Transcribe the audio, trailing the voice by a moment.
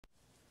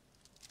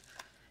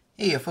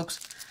Hey folks,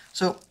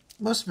 so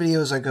most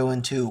videos I go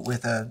into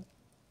with a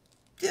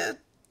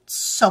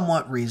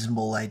somewhat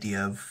reasonable idea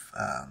of,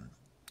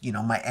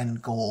 my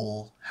end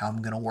goal, how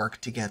I'm going to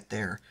work to get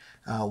there,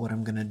 what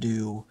I'm going to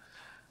do,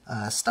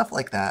 stuff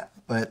like that.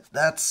 But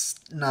that's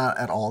not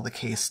at all the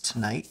case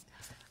tonight.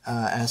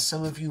 As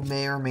some of you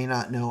may or may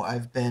not know,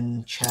 I've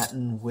been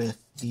chatting with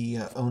the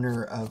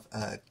owner of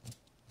a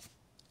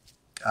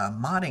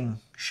modding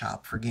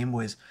shop for Game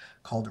Boys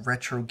called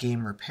Retro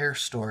Game Repair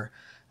Store.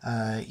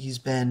 He's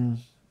been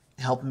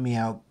helping me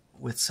out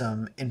with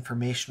some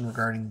information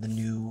regarding the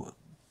new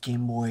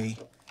Game Boy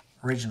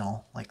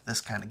original, like this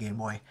kind of Game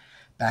Boy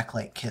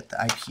Backlight kit,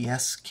 the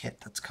IPS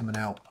kit that's coming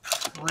out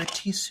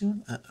pretty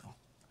soon. Uh-oh.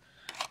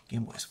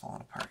 Game Boy's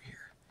falling apart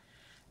here.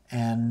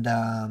 And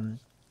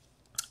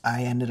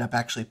I ended up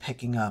actually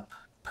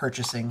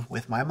purchasing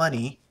with my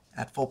money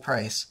at full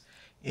price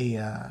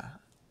a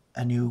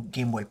new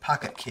Game Boy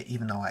Pocket kit,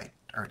 even though I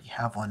already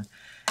have one.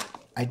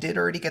 I did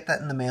already get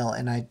that in the mail,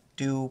 and I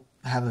do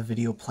have a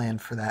video planned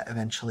for that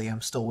eventually.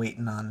 I'm still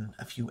waiting on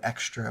a few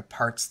extra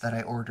parts that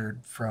I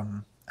ordered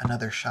from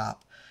another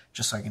shop,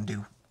 just so I can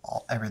do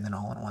everything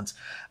all at once.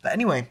 But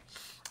anyway,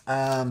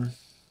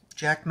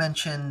 Jack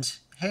mentioned,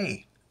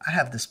 hey, I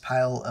have this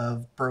pile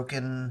of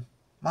broken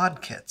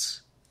mod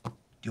kits. Do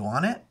you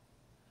want it?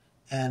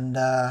 And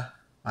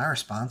my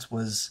response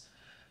was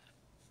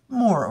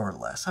more or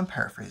less, I'm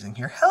paraphrasing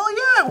here, hell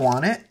yeah, I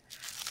want it.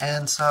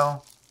 And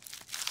so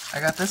I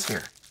got this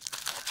here.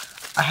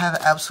 I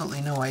have absolutely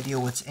no idea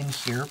what's in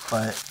here,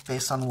 but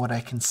based on what I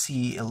can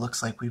see, it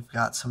looks like we've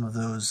got some of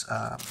those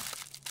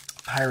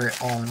pirate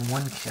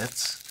all-in-one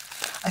kits.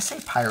 I say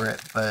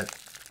pirate, but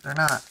they're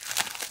not,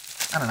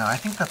 I don't know, I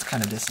think that's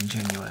kind of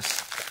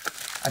disingenuous.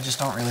 I just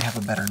don't really have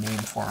a better name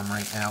for them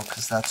right now,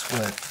 because that's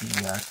what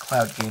the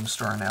Cloud Game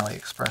Store on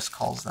AliExpress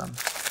calls them.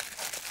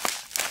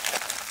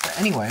 But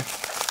anyway,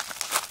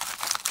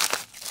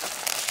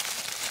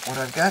 what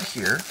I've got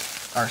here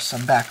are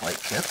some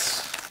backlight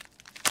kits,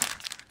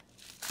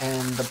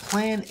 and the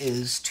plan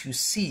is to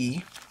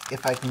see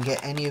if I can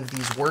get any of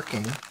these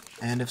working,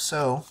 and if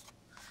so,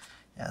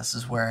 yeah, this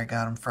is where I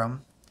got them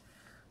from.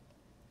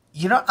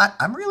 You know,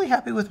 I'm really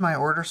happy with my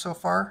order so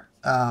far,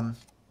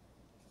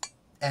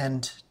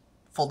 and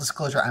full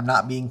disclosure, I'm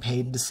not being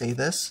paid to say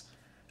this.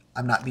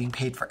 I'm not being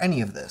paid for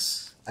any of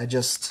this. I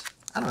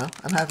don't know,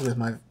 I'm happy with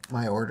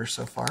my order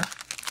so far.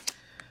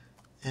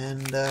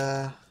 And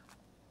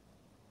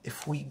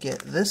if we get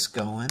this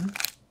going,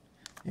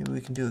 maybe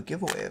we can do a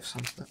giveaway of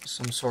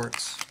some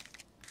sorts.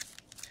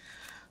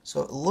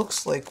 So it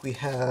looks like we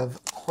have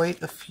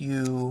quite a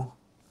few.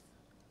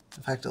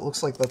 In fact, it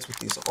looks like that's what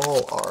these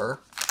all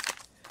are.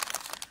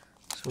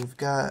 So we've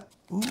got,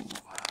 ooh,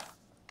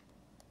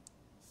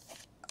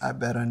 I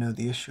bet I know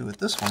the issue with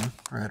this one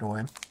right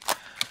away.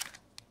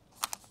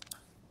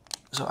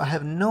 So I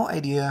have no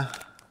idea.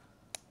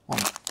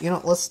 Well, you know,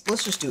 let's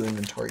just do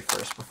inventory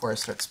first before I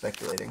start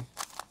speculating.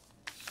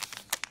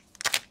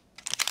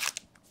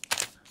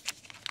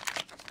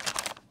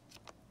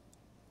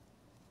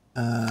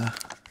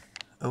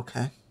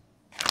 Okay.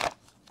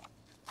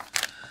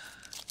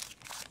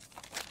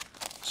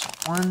 So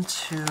 1,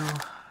 2,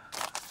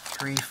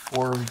 3,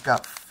 4. We've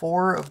got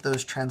 4 of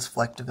those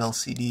transflective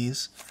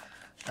LCDs.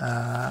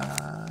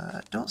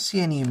 Don't see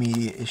any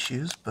immediate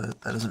issues,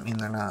 but that doesn't mean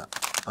they're not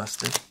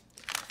busted.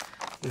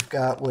 We've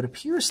got what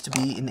appears to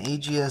be an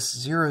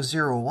AGS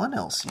 001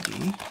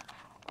 LCD,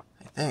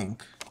 I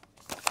think.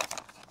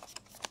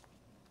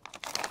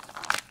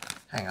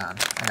 Hang on,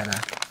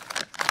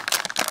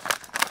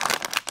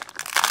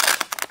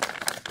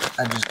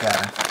 I just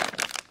gotta.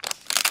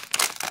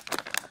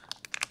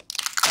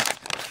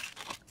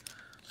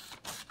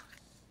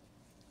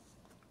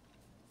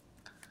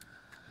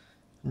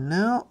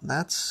 No,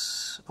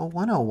 that's a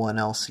 101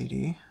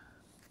 LCD.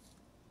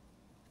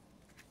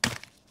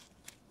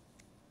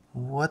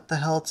 What the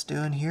hell it's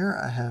doing here,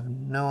 I have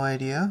no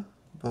idea,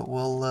 but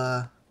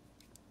we'll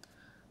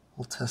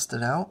test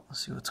it out,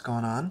 see what's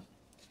going on.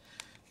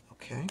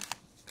 Okay,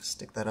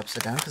 stick that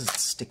upside down because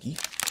it's sticky.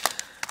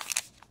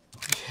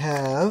 We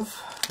have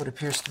what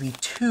appears to be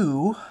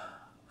 2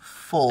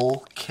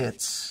 full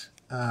kits.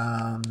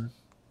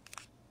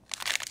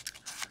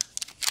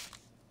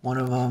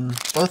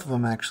 Both of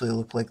them actually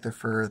look like they're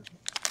for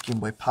Game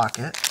Boy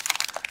Pocket.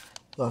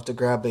 We'll have to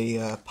grab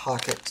a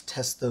Pocket to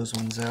test those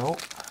ones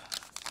out.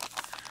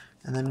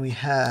 And then we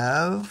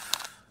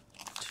have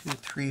 2,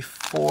 3,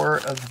 4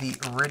 of the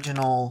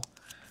original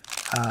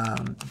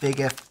big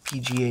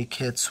FPGA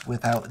kits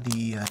without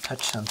the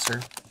touch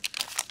sensor.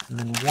 And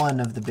then 1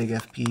 of the big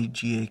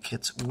FPGA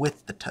kits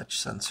with the touch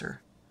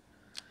sensor.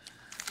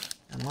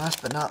 And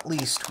last but not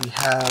least, we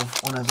have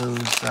one of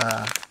those.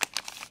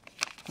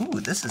 Ooh,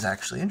 this is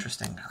actually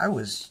interesting. I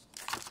was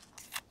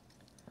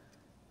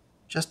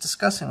just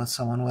discussing with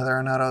someone whether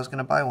or not I was going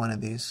to buy one of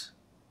these.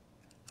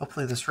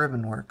 Hopefully this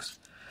ribbon works.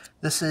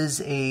 This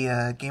is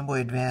a Game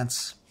Boy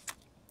Advance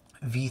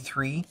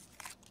V3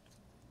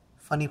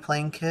 funny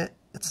playing kit.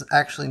 It's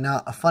actually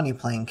not a funny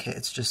playing kit,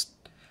 it's just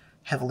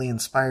heavily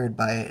inspired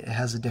by it. It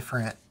has a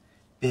different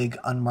big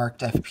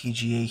unmarked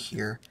FPGA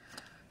here.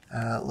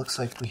 It looks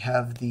like we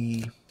have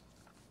the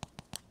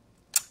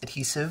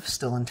adhesive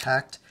still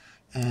intact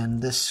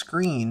and this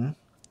screen,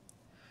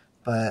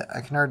 but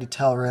I can already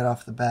tell right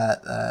off the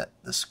bat that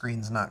the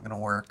screen's not going to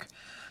work.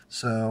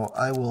 So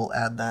I will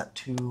add that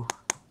to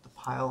the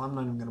pile. I'm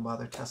not even going to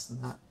bother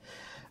testing that.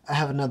 I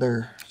have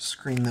another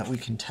screen that we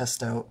can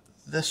test out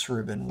this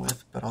ribbon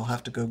with, but I'll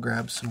have to go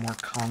grab some more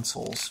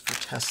consoles for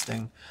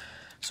testing.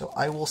 So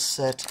I will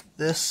set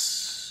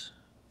this,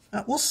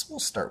 we'll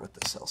start with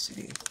this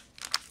LCD.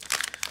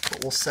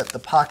 But we'll set the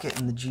pocket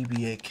and the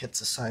GBA kits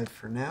aside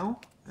for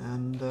now,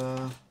 and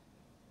we'll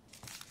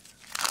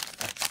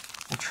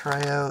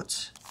try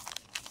out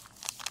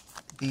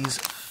these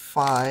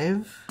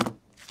 5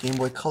 Game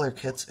Boy Color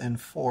kits and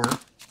 4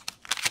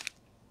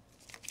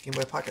 Game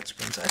Boy Pocket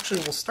screens.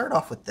 Actually, we'll start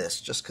off with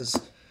this, just because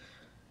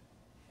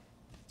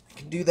I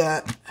can do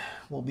that.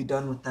 We'll be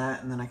done with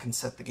that, and then I can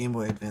set the Game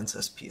Boy Advance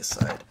SP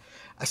aside.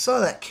 I saw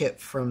that kit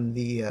from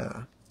the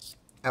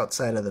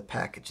outside of the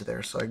package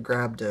there, so I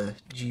grabbed a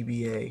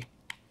GBA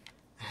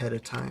ahead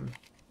of time.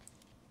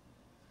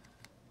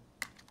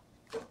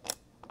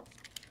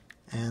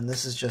 And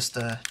this is just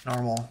a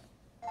normal,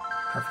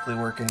 perfectly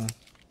working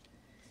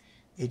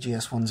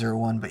AGS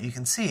 101, but you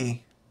can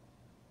see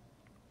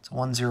it's a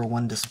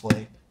 101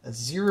 display. A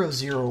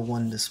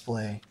 001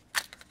 display,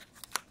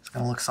 it's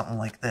going to look something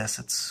like this.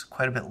 It's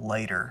quite a bit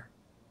lighter.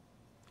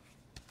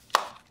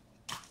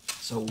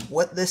 So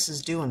what this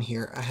is doing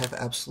here, I have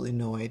absolutely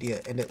no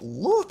idea. And it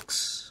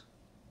looks,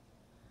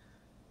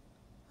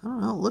 I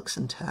don't know, it looks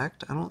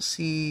intact. I don't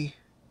see,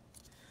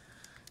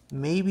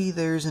 maybe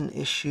there's an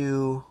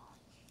issue.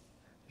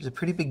 There's a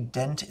pretty big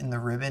dent in the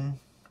ribbon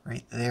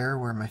right there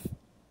where my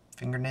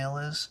fingernail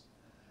is.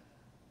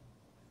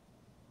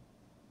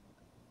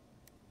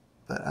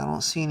 But I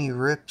don't see any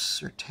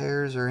rips or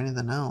tears or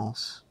anything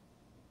else.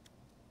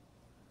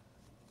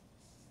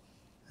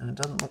 And it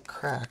doesn't look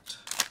cracked.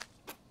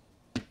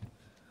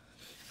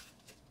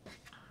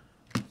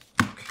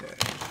 Okay.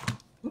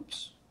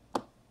 Oops.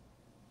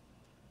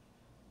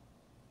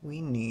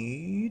 We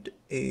need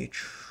a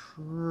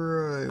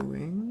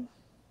tri-wing.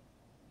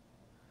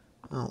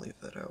 I'll leave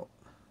that out.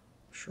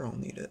 I'm sure I'll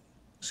need it.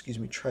 Excuse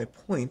me,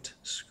 tri-point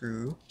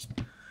screw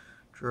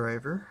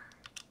driver.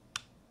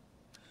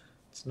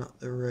 It's not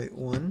the right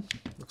one.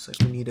 Looks like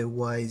we need a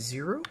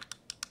Y0.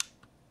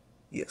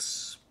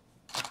 Yes.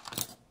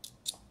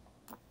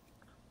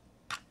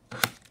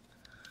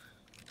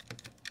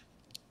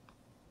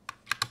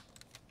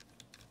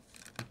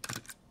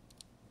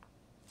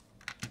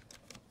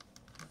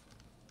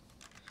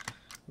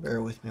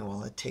 Bear with me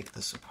while I take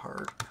this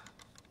apart.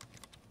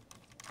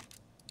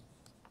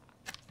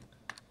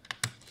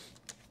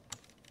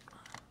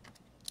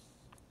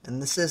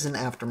 And this is an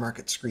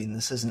aftermarket screen.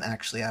 This isn't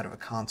actually out of a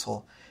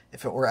console.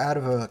 If it were out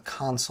of a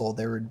console,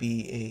 there would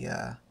be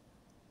a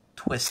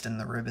twist in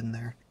the ribbon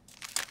there.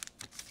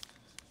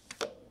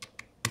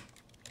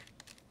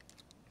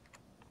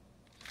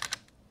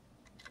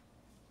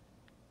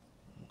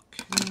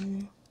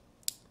 Okay.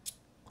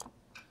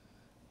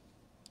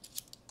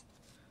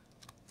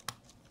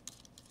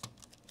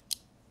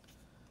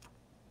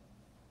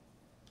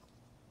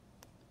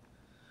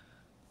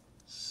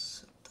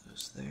 Set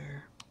those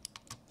there.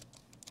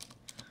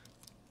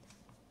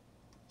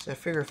 So I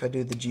figure if I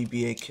do the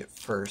GBA kit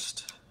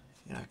first,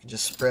 I can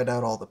just spread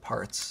out all the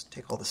parts,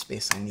 take all the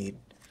space I need,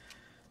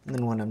 and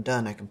then when I'm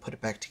done I can put it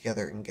back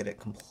together and get it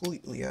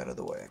completely out of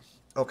the way.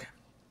 Okay.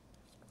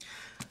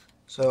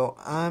 So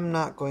I'm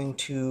not going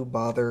to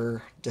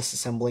bother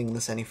disassembling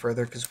this any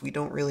further because we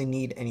don't really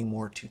need any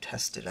more to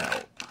test it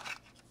out.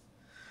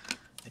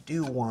 I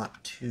do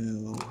want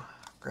to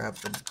grab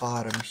the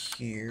bottom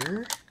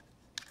here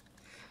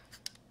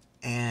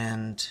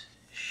and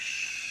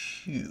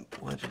shoot,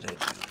 what did I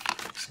do?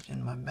 Is it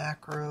in my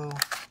macro?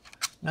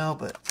 No,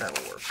 but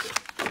that'll work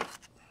good.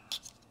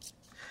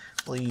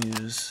 We'll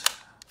use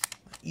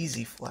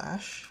Easy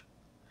Flash,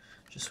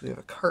 just so we have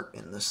a cart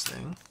in this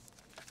thing.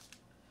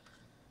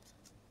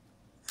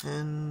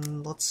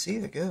 And let's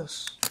see, I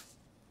guess.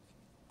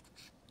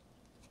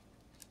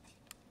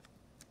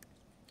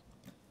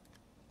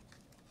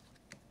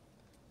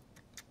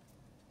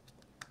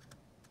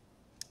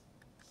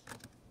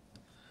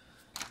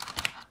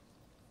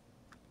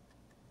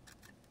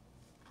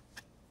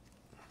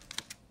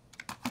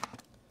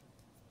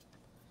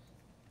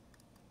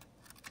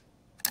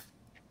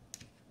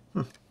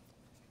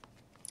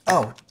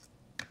 Oh,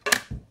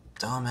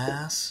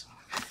 dumbass.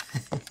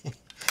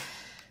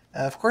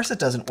 Of course it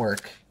doesn't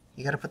work.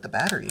 You gotta put the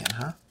battery in,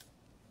 huh?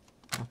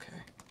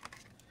 Okay.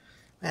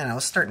 Man, I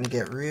was starting to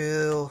get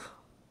real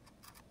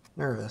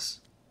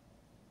nervous.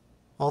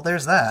 Well,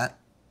 there's that.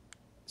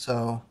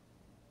 So,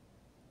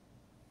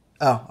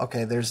 oh,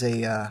 okay, there's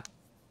a,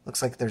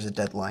 looks like there's a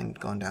dead line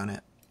going down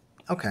it.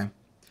 Okay.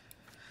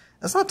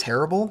 That's not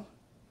terrible,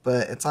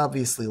 but it's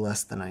obviously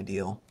less than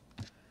ideal.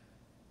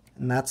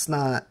 And that's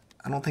not,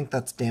 I don't think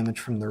that's damage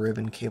from the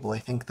ribbon cable. I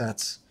think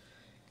that's,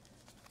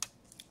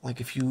 like,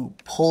 if you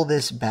pull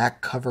this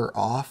back cover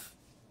off,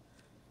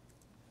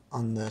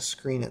 on the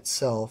screen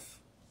itself,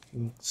 you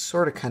can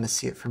sort of kind of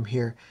see it from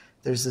here.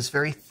 There's this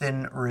very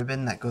thin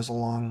ribbon that goes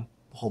along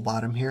the whole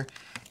bottom here.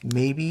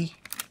 Maybe,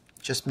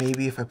 just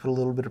maybe, if I put a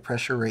little bit of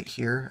pressure right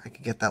here, I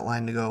could get that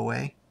line to go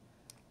away,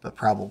 but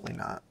probably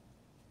not.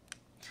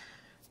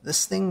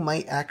 This thing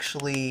might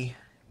actually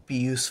be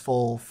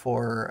useful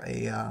for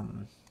a,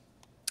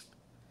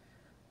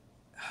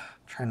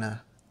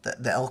 the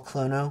El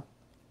Clono,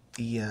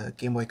 the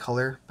Game Boy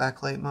Color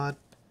backlight mod.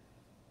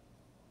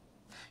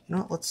 You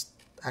know what, let's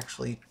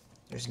actually,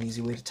 there's an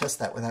easy way to test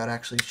that without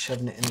actually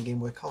shoving it in the Game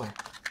Boy Color.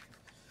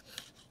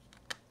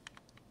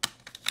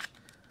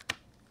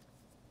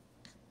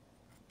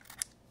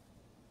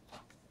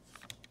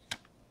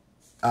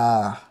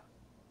 Ah,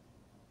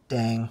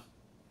 dang.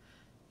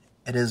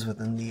 It is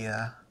within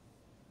the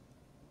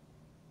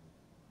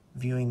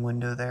viewing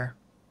window there.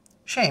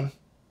 Shame,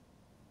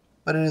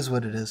 but it is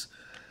what it is.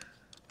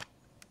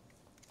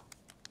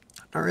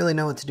 Don't really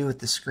know what to do with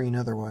this screen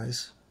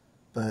otherwise,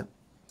 but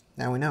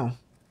now we know.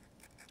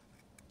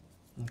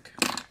 Okay.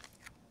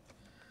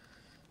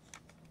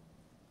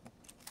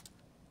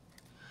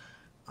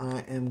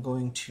 I am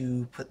going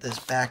to put this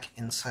back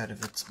inside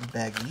of its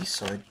baggie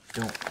so I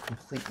don't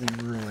completely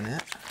ruin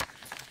it.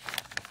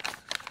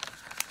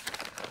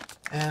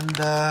 And,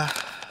 I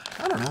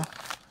don't know,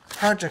 a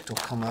project will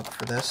come up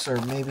for this, or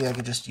maybe I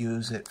could just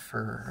use it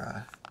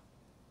for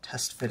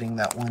test fitting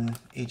that one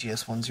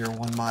AGS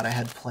 101 mod I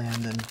had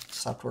planned and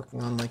stopped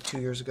working on like 2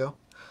 years ago.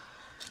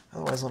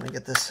 Otherwise, let me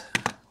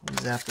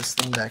zap this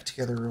thing back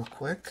together real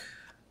quick.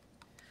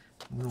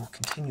 We will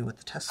continue with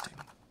the testing.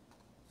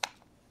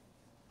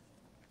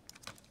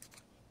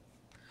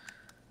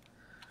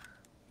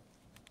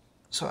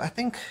 So I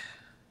think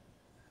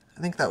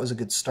that was a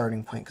good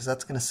starting point, because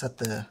that's going to set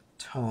the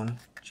tone.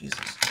 Jesus.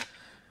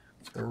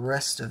 The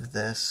rest of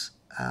this,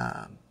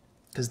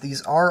 because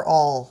these are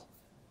all,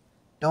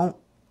 don't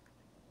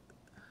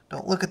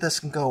look at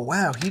this and go,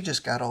 wow, he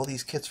just got all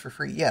these kits for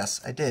free.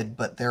 Yes, I did,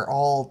 but they're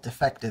all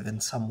defective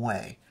in some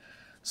way.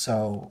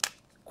 So,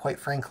 quite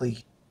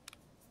frankly,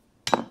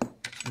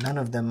 none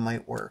of them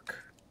might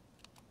work.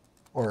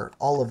 Or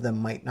all of them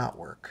might not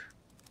work.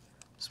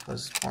 I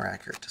suppose it's more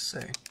accurate to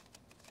say.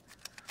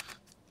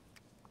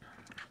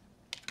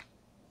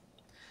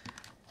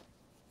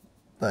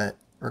 But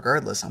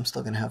regardless, I'm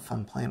still going to have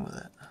fun playing with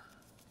it.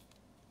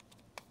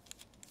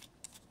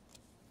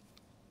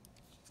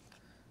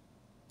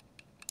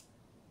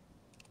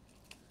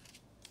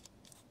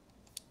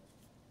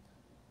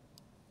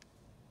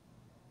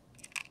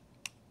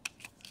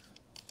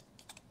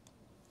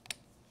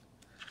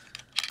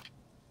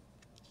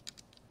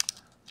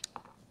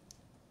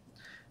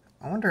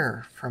 I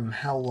wonder from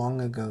how long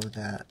ago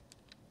that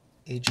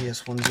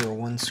AGS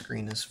 101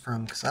 screen is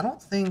from, because I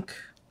don't think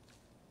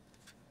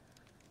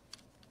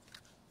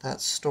that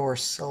store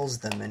sells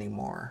them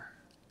anymore.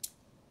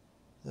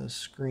 Those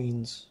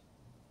screens.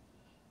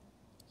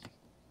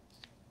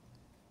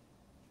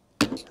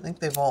 I think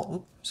they've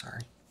all, I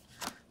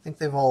think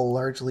they've all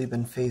largely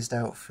been phased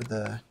out for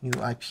the new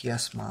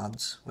IPS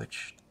mods,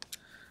 which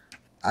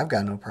I've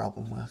got no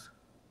problem with.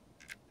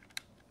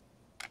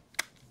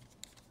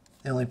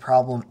 The only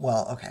problem,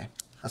 well, okay,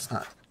 that's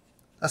not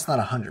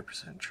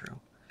 100% true.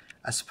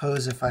 I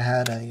suppose if I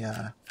had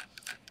a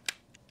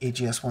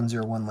AGS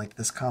 101 like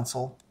this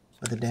console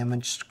with a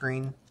damaged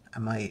screen, I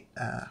might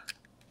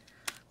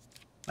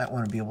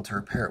want to be able to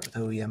repair it with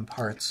OEM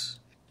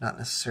parts, not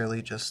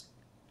necessarily just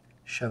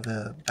shove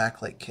a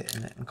backlight kit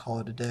in it and call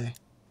it a day.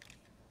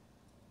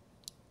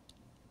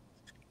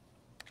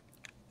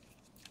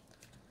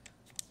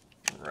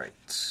 Right.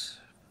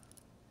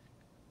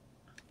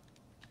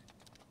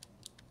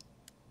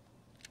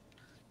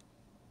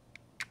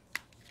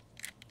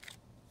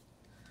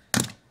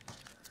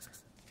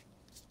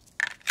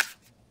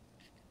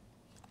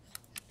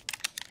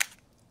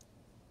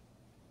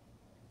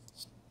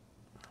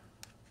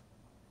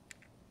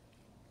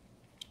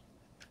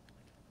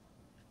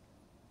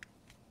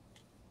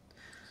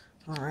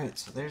 Alright,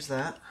 so there's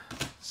that.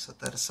 Set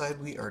that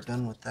aside. We are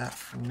done with that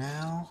for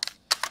now.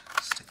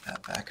 Stick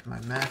that back in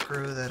my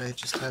macro that I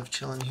just have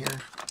chilling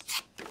here,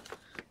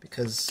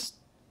 because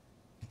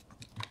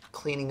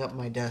cleaning up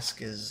my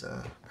desk is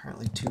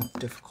apparently too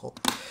difficult.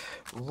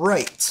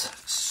 Right,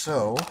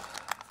 so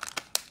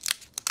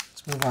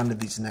let's move on to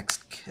these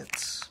next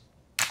kits.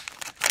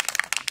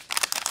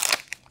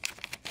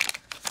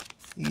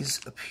 These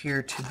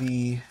appear to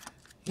be,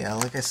 yeah,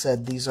 like I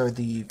said, these are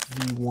the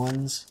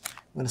V1s.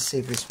 I'm going to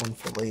save this one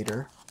for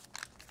later,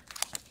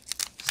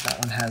 because that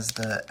one has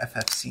the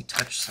FFC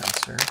touch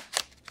sensor.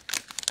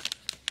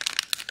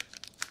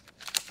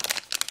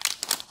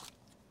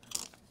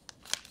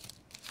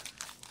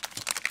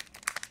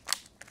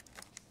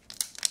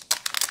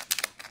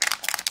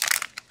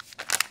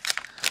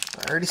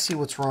 I already see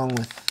what's wrong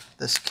with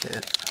this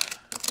kit.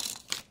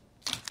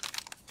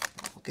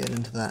 We'll get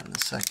into that in a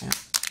second.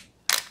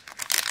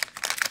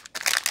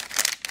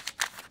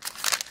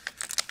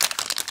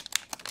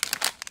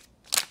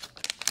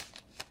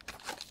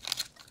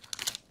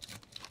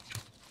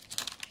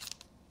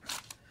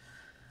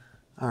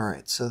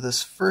 Alright, so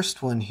this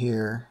first one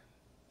here,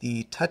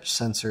 the touch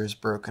sensor is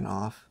broken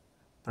off,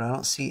 but I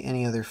don't see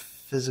any other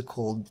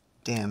physical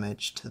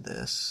damage to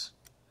this.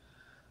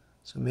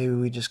 So maybe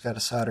we just got to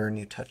solder a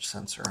new touch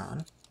sensor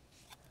on.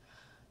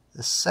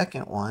 The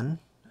second one,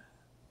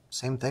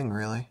 same thing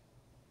really.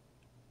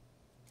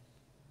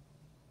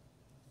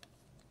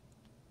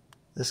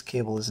 This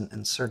cable isn't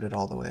inserted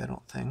all the way, I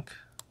don't think.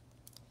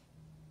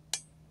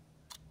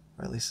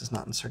 Or at least it's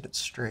not inserted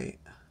straight.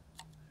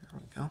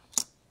 There we go.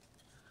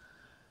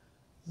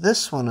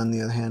 This one, on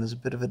the other hand, is a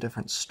bit of a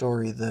different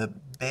story. The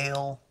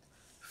bail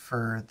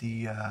for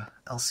the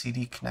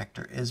LCD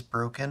connector is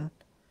broken.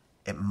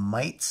 It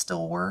might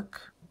still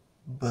work,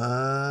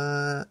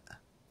 but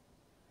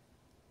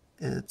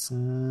it's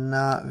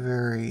not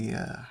very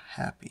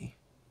happy.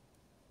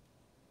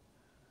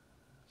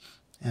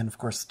 And of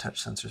course the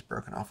touch sensor is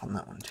broken off on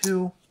that one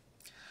too.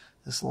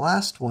 This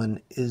last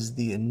one is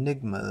the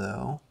enigma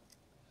though,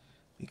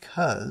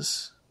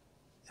 because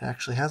it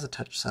actually has a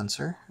touch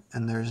sensor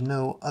and there's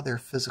no other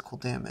physical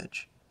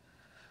damage.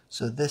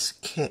 So this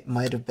kit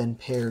might have been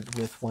paired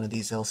with one of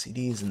these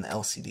LCDs and the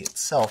LCD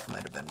itself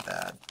might have been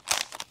bad.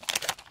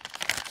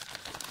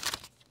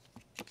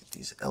 Get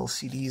these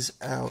LCDs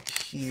out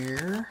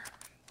here.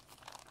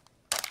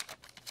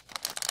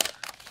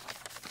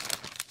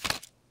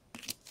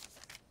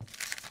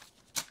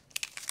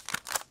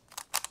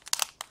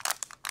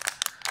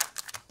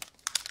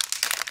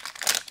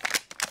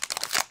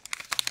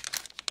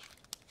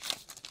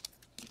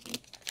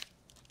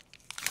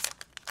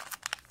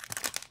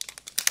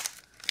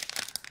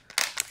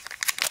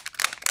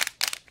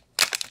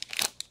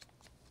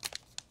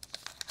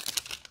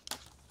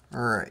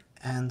 Alright,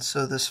 and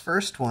so this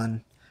first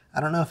one, I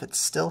don't know if it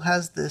still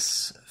has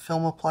this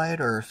film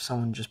applied or if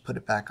someone just put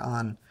it back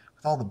on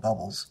with all the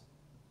bubbles.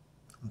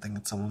 I'm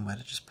thinking someone might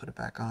have just put it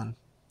back on.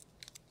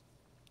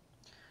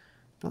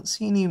 Don't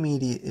see any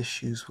immediate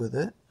issues with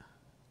it.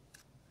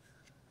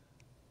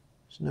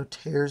 There's no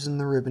tears in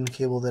the ribbon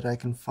cable that I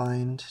can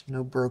find,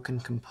 no broken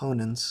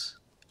components.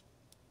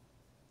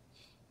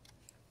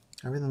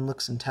 Everything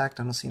looks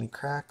intact, I don't see any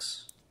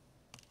cracks.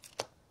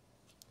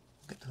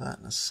 Get to that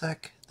in a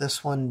sec.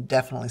 This one,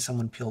 definitely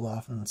someone peeled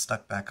off and then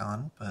stuck back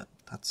on, but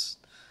that's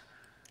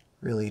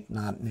really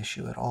not an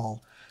issue at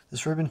all.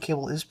 This ribbon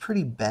cable is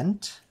pretty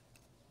bent,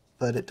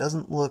 but it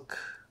doesn't look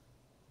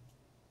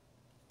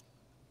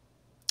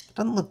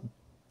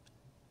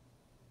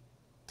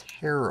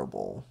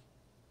terrible.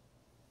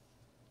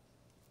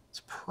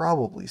 It's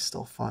probably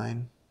still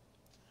fine.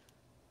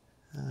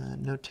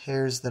 No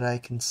tears that I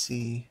can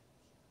see.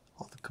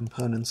 All the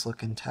components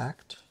look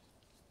intact.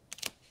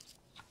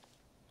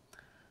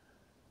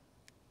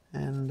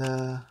 And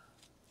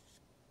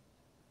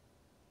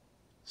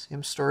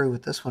same story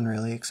with this one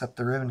really, except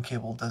the ribbon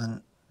cable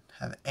doesn't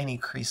have any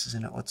creases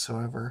in it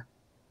whatsoever.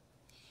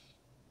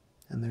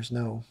 And there's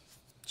no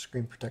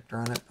screen protector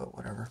on it, but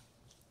whatever.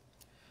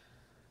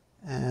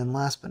 And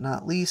last but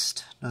not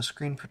least, no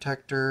screen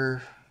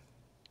protector,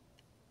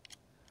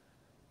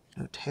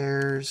 no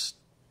tears,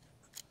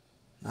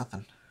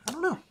 nothing. I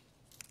don't know.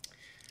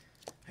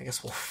 I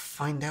guess we'll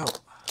find out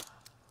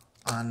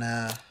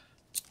on,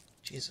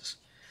 Jesus.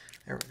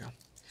 There we go.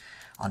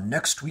 On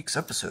next week's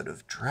episode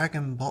of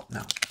Dragon Ball...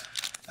 No.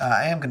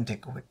 I am going to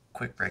take a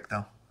quick break,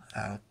 though.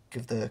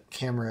 Give the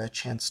camera a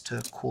chance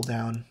to cool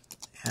down.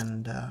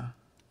 And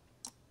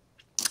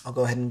I'll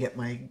go ahead and get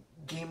my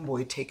Game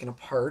Boy taken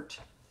apart.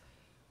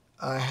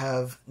 I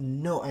have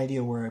no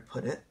idea where I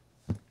put it.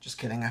 Just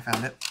kidding, I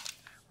found it.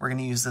 We're going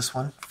to use this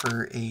one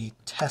for a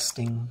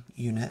testing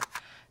unit.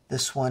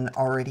 This one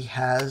already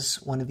has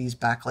one of these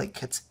backlight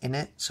kits in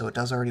it, so it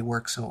does already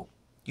work. So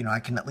you know,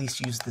 I can at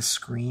least use this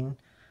screen.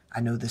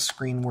 I know this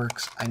screen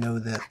works, I know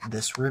that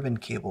this ribbon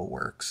cable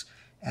works,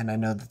 and I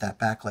know that that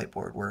backlight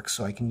board works,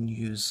 so I can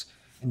use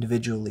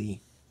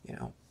individually, you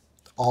know,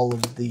 all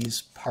of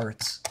these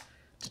parts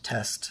to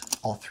test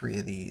all three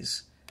of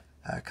these,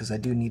 because I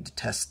do need to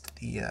test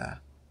the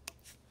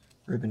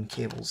ribbon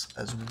cables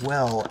as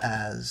well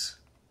as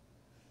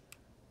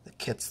the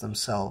kits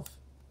themselves,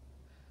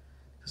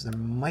 because there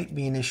might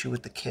be an issue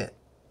with the kit,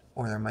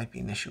 or there might be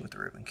an issue with the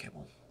ribbon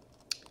cable.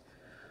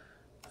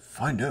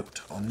 Find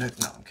out on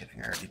next... No, I'm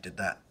kidding. I already did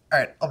that.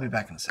 Alright, I'll be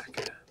back in a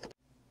sec.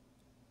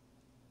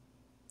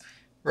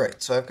 Right,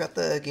 so I've got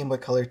the Game Boy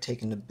Color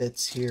taken to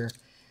bits here.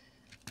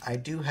 I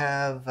do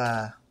have,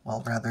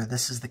 well, rather,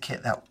 this is the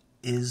kit that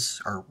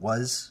is, or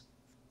was,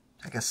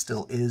 I guess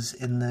still is,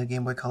 in the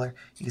Game Boy Color.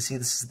 You can see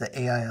this is the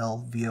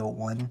AIL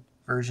V01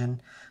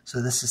 version.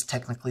 So this is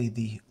technically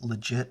the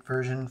legit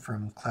version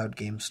from Cloud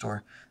Game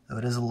Store, though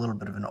it is a little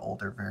bit of an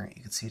older variant.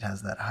 You can see it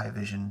has that high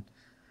vision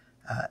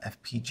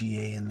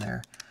FPGA in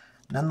there.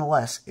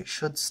 Nonetheless, it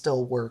should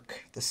still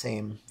work the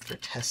same for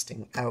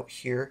testing out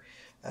here.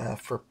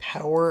 For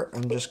power,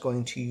 I'm just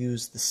going to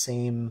use the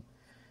same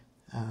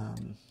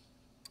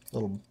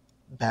little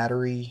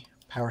battery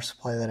power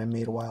supply that I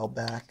made a while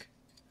back.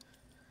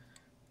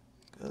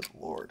 Good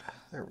Lord,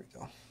 there we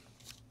go.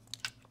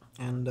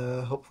 And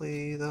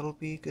hopefully that'll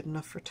be good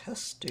enough for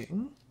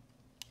testing.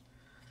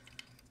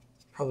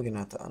 probably gonna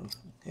have to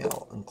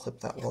I'll unclip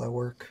that while I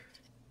work.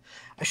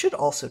 I should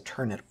also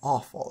turn it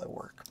off while I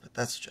work, but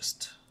that's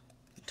just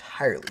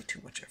entirely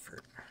too much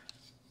effort.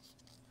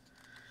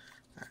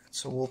 Alright,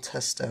 so we'll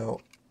test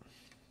out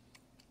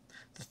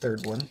the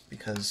third one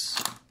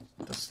because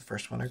that's the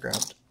first one I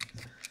grabbed.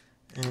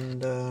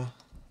 And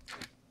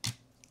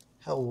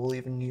hell, we'll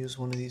even use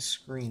one of these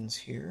screens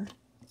here.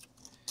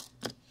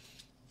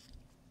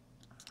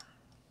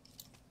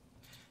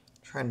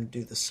 Trying to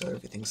do this so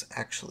everything's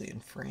actually in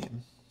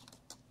frame.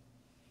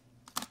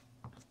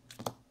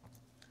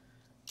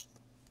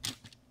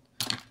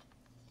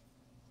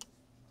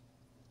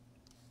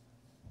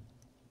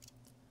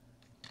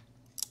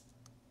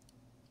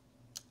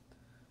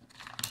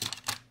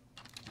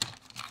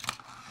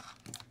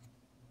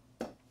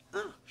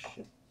 Oh,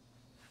 shit.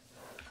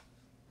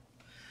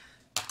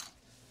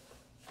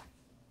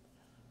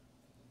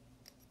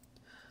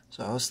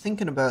 So I was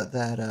thinking about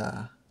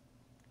that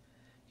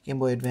Game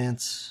Boy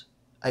Advance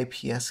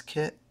IPS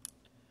kit.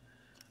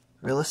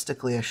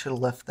 Realistically, I should have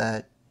left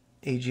that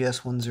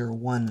AGS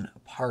 101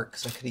 apart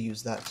because I could have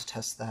used that to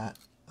test that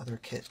other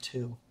kit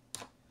too.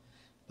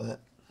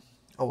 But,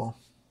 oh well,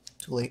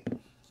 too late.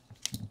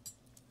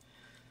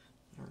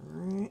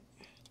 Alright.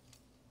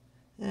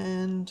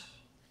 And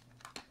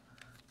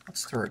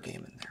let's throw a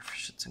game in there for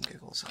shits and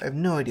giggles. I have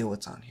no idea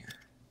what's on here.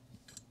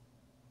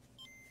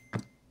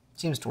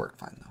 Seems to work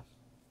fine though.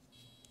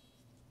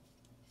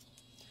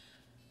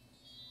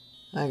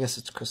 I guess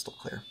it's crystal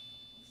clear.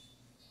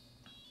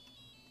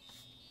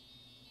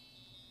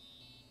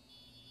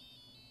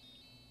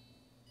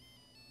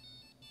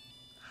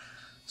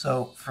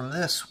 So from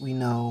this we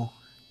know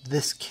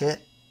this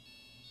kit,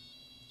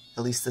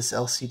 at least this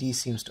LCD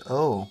seems to,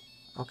 oh,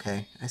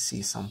 okay, I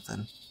see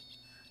something.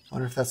 I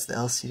wonder if that's the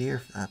LCD or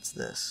if that's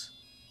this.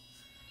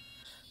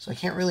 So I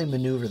can't really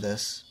maneuver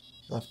this.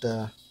 You'll have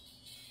to,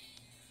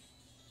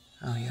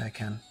 oh yeah I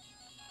can.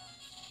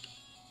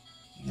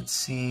 You can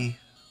see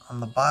on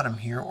the bottom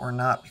here, or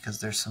not because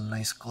there's some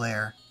nice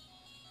glare.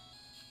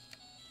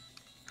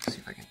 Let's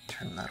see if I can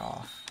turn that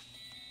off.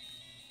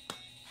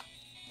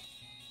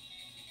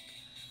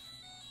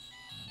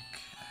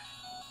 Okay.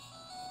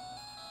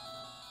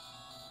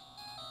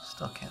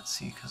 Still can't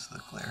see because of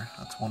the glare.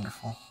 That's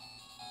wonderful.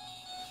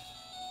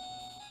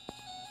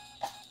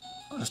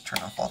 I'll just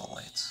turn off all the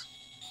lights.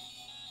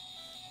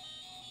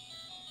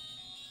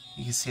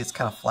 You can see it's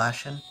kind of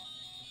flashing.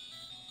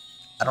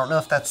 I don't know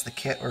if that's the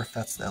kit or if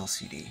that's the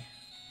LCD.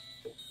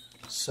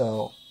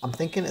 So I'm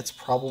thinking it's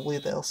probably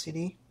the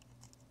LCD.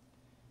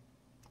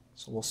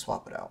 So we'll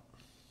swap it out.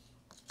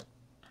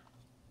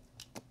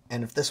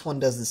 And if this one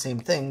does the same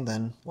thing,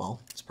 then,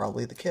 well, it's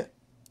probably the kit.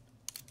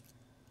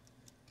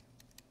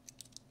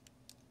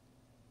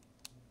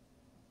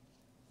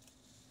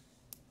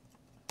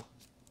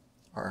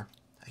 Or,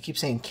 I keep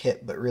saying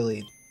kit, but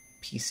really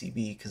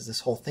PCB, because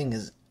this whole thing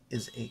is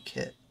a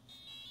kit.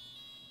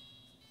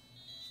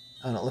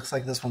 Oh, and it looks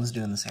like this one's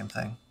doing the same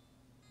thing.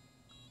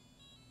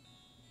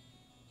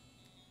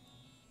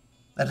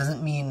 That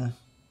doesn't mean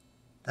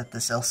that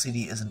this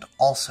LCD isn't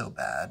also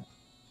bad.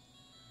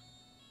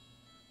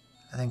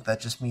 I think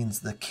that just means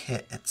the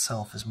kit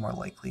itself is more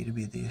likely to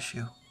be the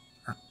issue.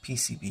 Or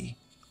PCB.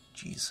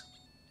 Jeez.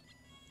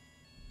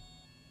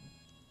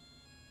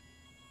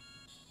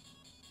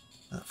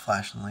 Is it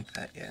flashing like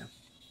that? Yeah.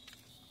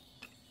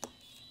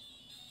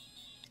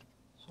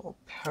 So I'll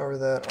power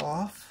that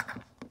off.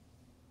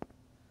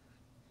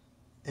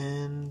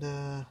 And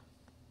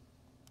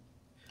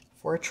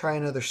before I try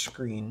another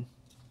screen,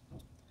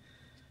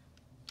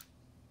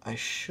 I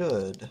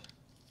should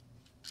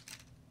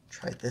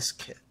try this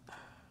kit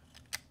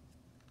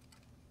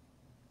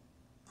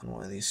on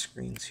one of these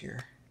screens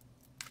here.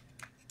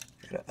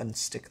 I gotta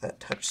unstick that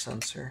touch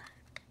sensor.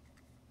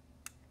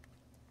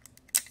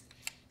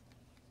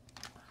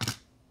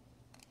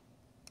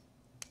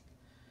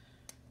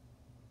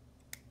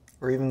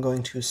 We're even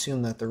going to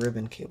assume that the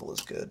ribbon cable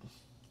is good,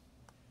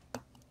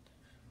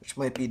 which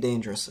might be a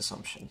dangerous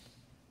assumption.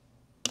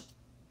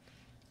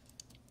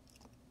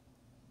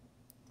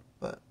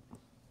 But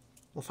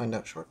we'll find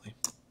out shortly.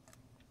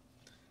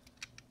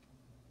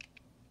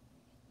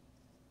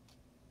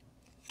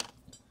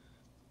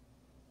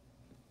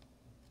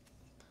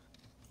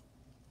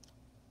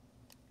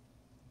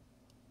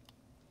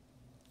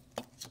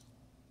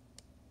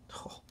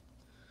 Oh,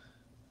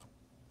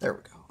 there we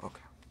go.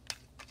 Okay.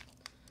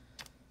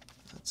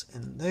 That's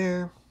in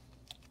there.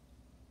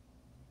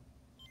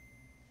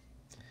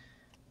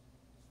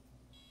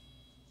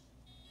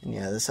 And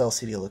yeah, this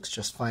LCD looks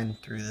just fine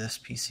through this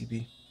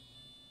PCB.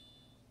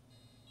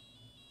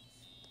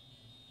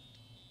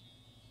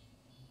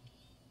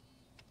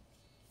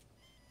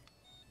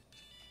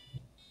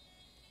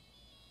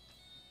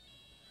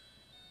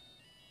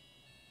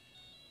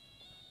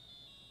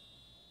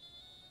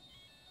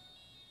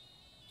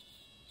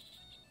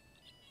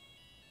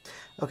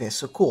 Okay,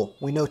 so cool.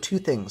 We know two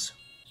things.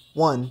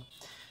 One,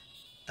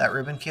 that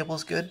ribbon cable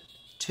is good.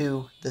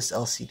 Two, this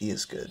LCD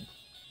is good.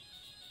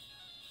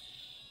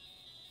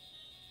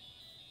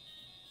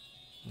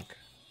 Okay.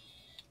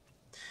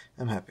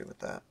 I'm happy with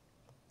that.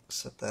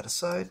 Set that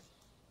aside.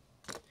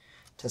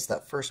 Test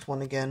that first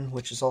one again,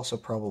 which is also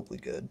probably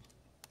good.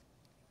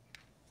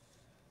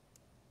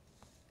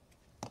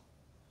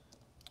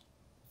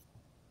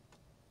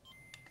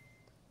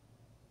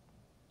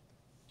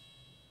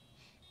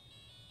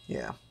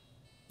 Yeah,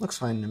 looks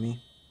fine to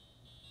me.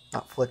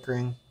 Not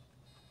flickering.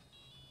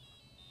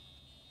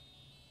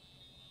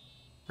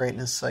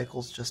 Brightness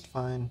cycles just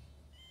fine.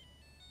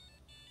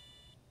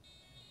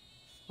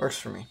 Works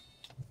for me.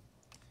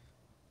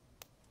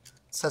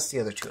 Let's test the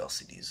other two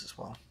LCDs as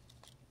well.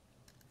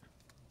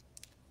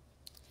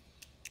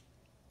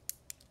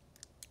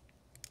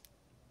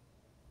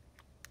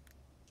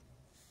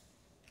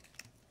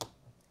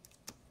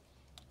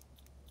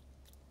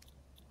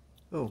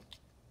 Oh,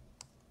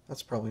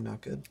 that's probably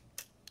not good.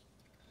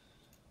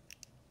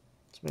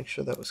 Let's make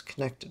sure that was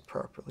connected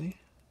properly.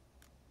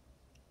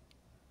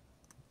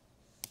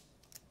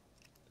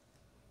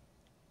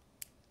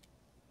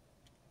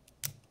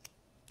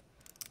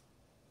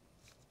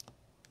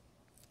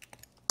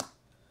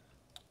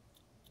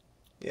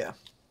 Yeah,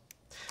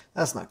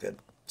 that's not good.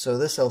 So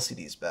this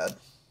LCD is bad.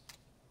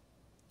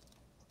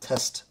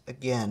 Test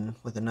again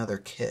with another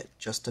kit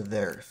just to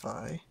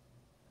verify.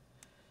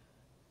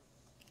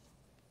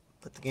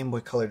 But the Game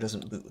Boy Color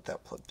doesn't boot with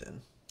that plugged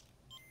in.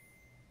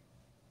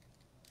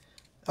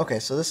 Okay,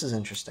 so this is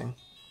interesting.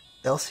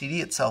 The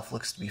LCD itself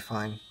looks to be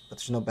fine, but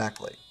there's no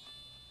backlight.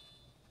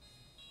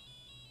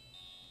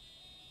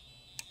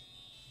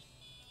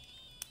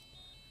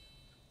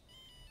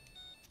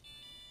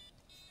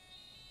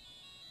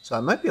 So I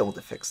might be able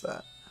to fix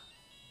that.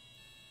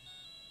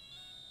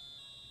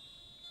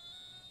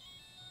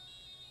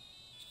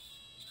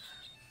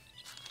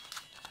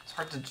 It's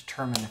hard to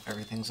determine if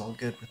everything's all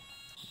good with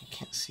you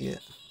can't see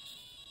it.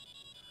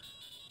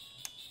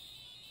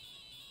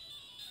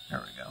 There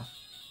we go.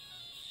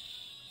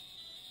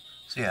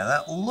 So yeah,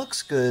 that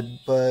looks good,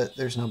 but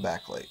there's no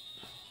backlight.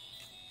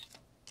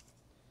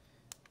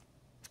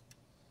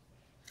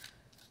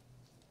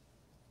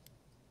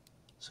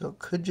 So it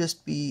could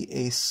just be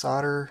a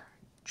solder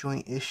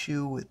joint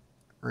issue with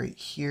right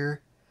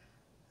here.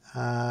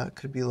 It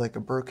could be like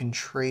a broken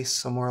trace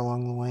somewhere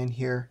along the line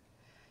here.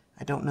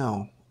 I don't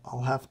know.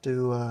 I'll have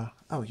to,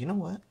 oh, you know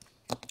what?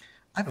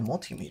 I have a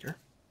multimeter,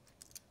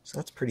 so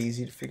that's pretty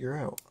easy to figure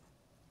out.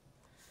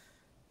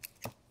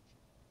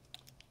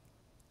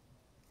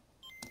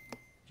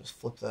 Just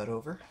flip that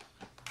over.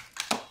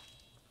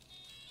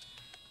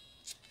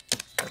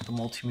 Got the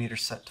multimeter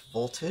set to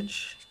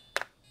voltage.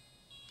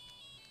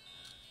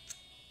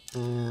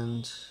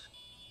 And if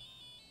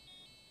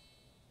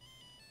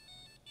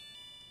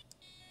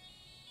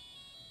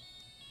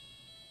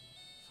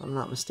I'm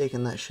not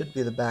mistaken, that should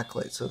be the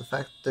backlight. So the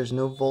fact that there's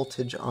no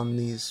voltage on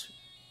these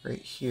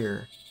right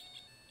here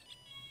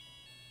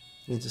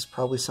means it's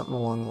probably something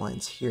along the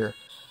lines here.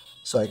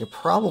 So I could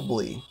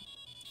probably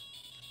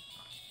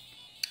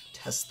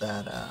test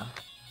that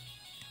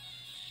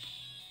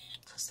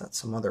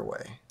some other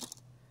way,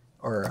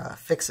 or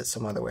fix it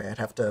some other way. I'd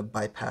have to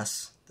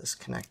bypass this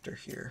connector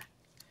here.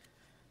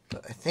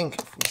 But I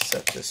think if we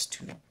set this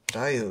to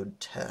diode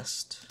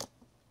test,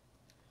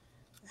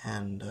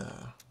 and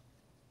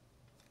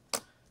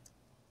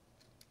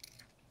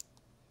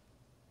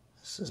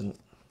this isn't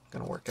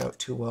going to work out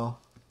too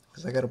well,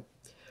 because I got to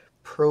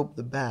probe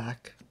the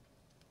back.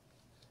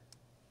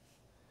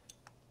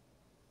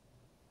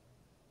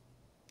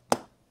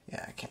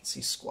 Yeah, I can't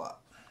see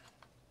squat.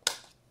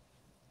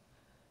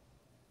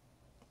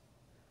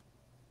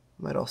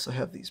 Might also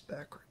have these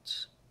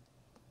backwards.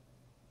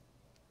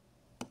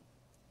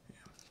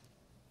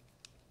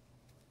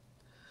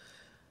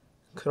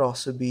 Could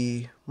also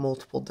be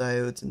multiple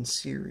diodes in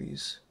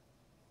series.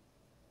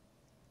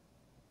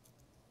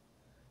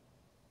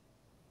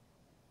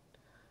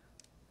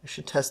 I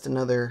should test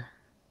another,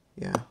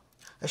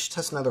 I should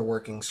test another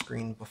working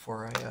screen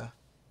before I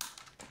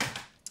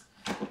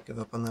give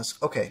up on this.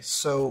 Okay,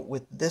 so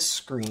with this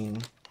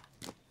screen,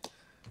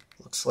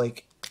 looks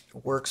like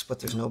it works, but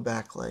there's no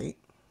backlight.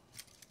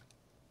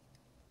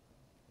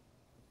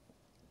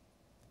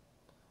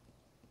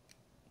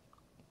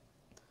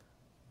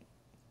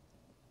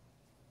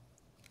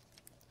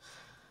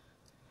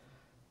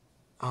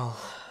 I'll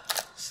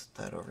set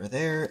that over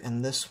there,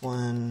 and this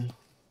one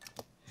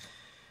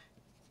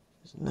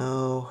is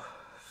no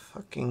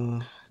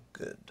fucking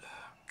good.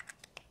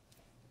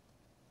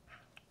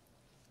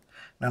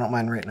 I don't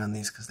mind writing on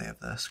these because they have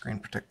the screen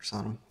protectors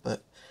on them,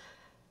 but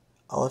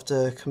I'll have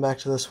to come back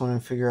to this one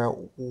and figure out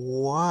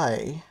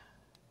why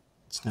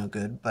it's no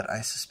good, but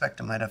I suspect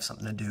it might have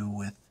something to do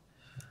with,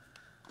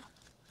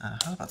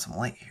 how about some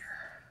light here?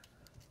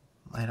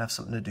 Might have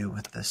something to do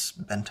with this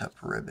bent up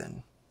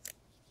ribbon.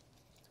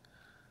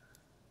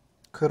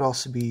 Could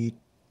also be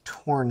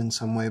torn in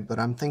some way, but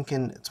I'm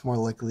thinking it's more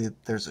likely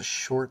that there's a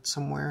short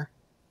somewhere.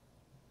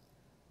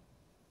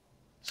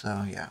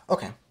 So yeah,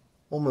 okay,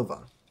 we'll move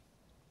on.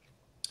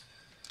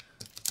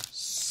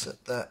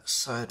 Set that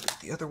aside with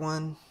the other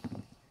one,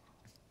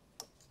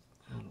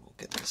 and we'll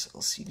get this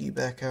LCD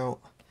back out.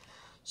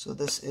 So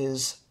this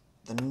is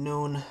the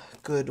known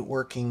good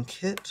working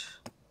kit.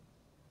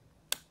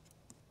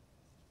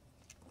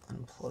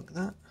 unplug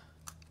that.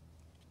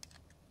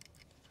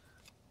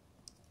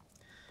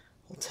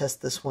 We'll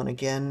test this one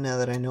again now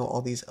that I know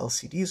all these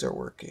LCDs are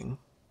working.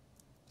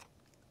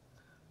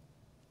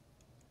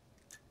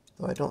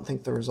 Though I don't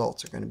think the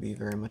results are going to be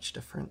very much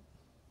different.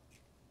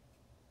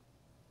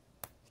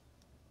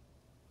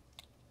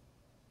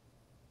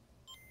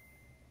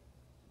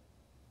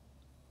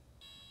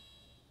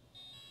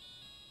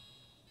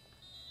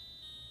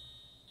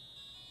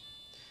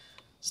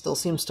 Still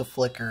seems to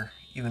flicker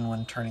even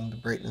when turning the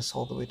brightness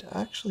all the way to...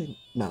 Actually,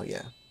 no,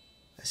 yeah.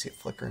 I see it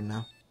flickering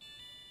now.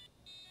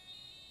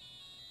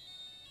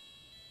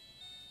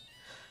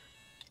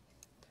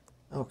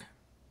 Okay.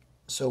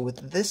 So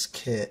with this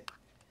kit,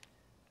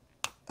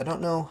 I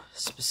don't know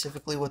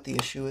specifically what the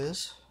issue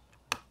is.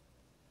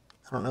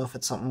 I don't know if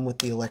it's something with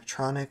the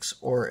electronics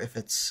or if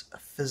it's a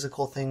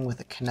physical thing with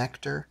a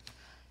connector.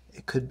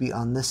 It could be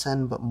on this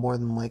end, but more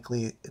than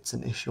likely it's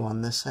an issue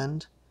on this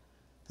end.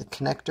 The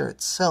connector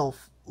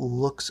itself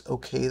looks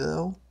okay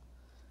though,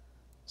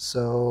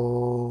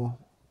 so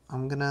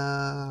I'm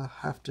gonna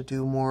have to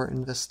do more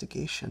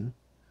investigation.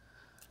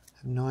 I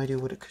have no idea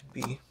what it could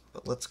be,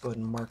 but let's go ahead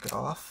and mark it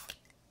off.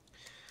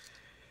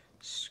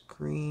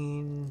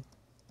 Screen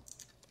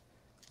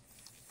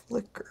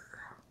flicker.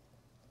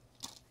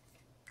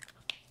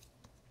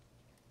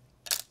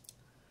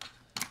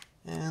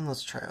 And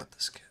let's try out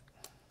this kit.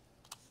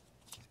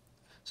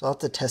 So I'll have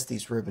to test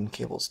these ribbon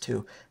cables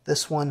too.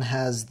 This one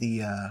has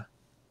the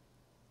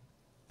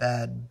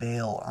bad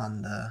bail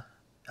on the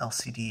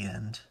LCD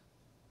end,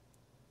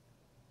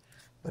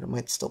 but it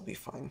might still be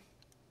fine.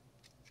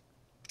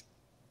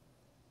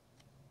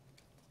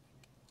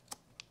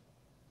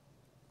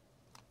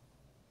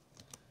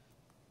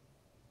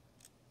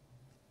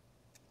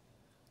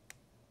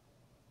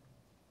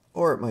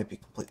 Or it might be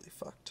completely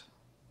fucked.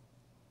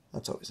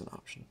 That's always an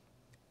option.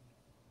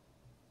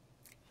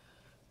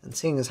 And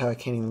seeing as how I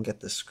can't even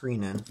get this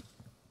screen in,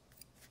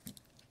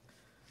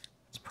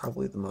 it's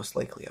probably the most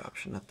likely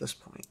option at this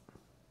point.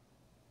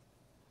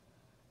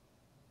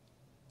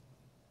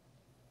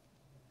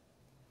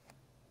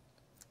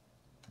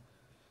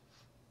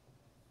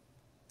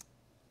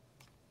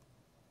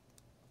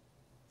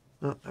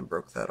 Oh, I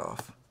broke that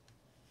off.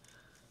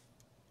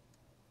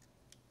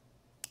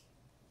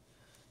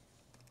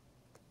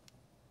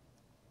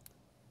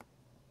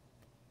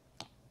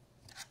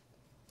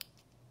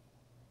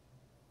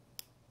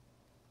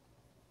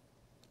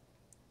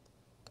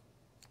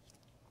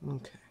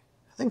 Okay,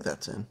 I think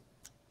that's in.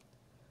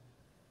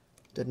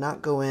 Did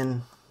not go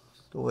in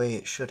the way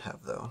it should have,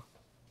 though.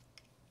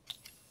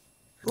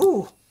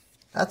 Ooh,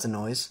 that's a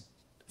noise.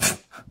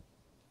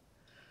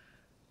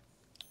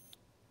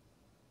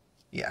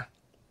 Yeah.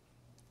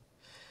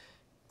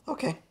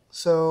 Okay,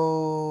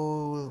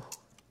 so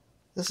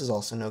this is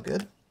also no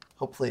good.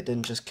 Hopefully it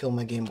didn't just kill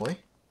my Game Boy.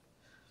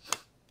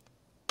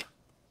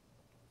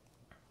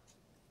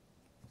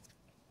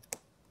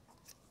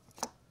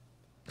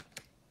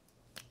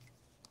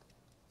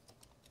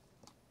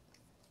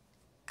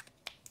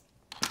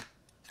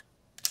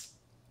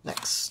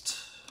 Next,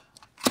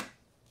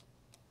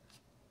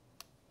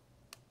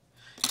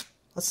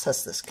 let's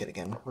test this kit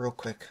again real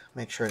quick.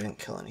 Make sure I didn't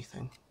kill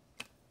anything.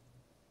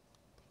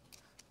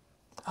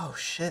 Oh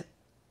shit.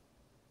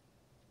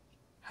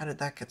 How did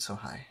that get so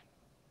high?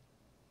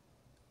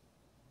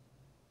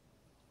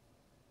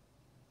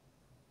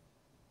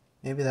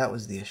 Maybe that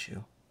was the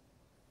issue.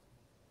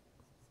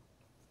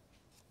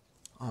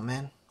 Oh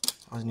man,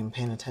 I wasn't even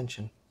paying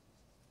attention.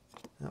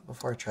 No,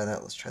 before I try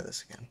that, let's try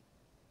this again.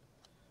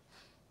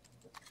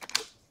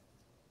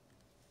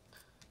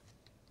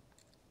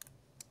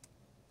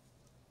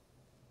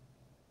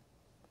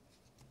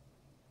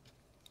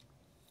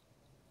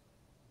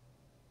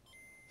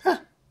 Huh,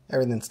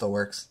 everything still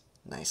works.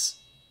 Nice.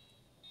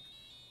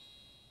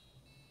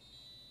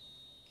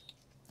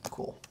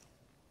 Cool.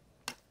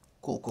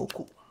 Cool, cool,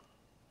 cool.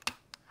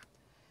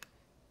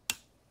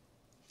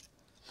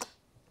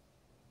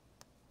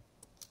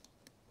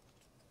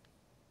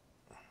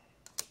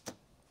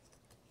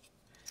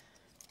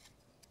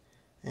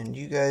 And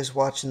you guys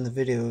watching the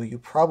video, you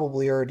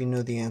probably already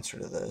know the answer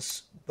to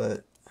this,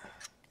 but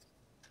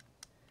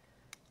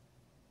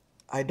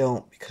I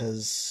don't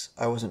because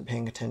I wasn't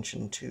paying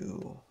attention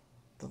to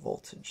the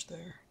voltage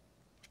there.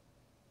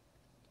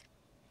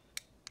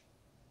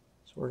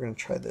 So we're going to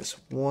try this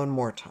one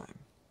more time.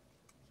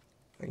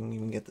 If I can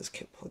even get this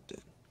kit plugged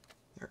in.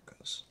 There it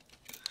goes.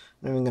 I'm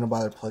not even going to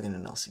bother plugging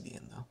an LCD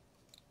in though.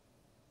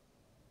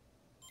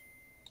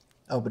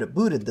 Oh, but it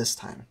booted this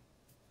time.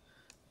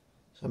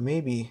 So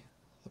maybe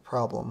the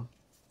problem,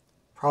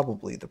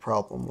 probably the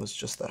problem was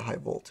just that high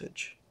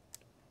voltage.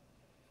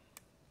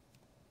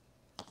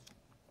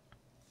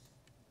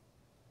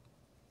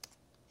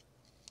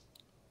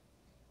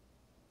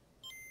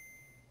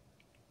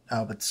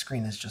 Oh, but the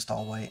screen is just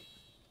all white.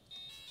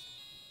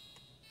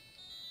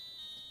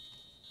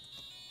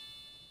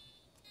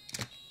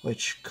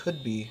 Which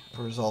could be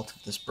a result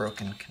of this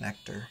broken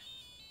connector.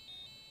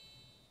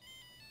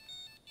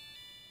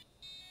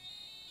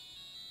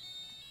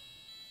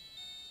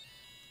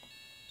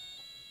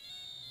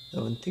 Though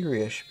So in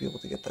theory I should be able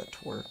to get that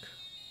to work.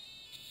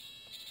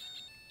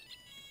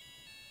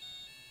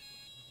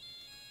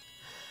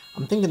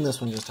 I'm thinking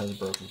this one just has a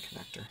broken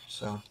connector,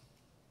 so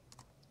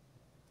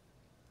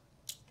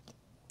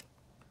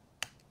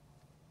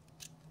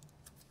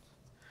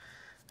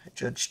I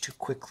judged too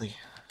quickly.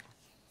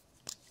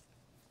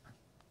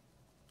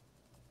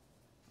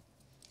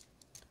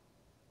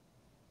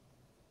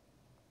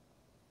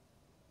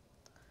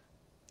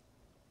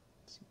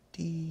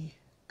 Decon.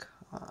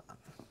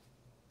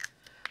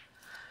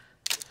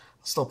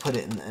 I'll still put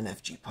it in the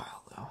NFG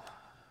pile though.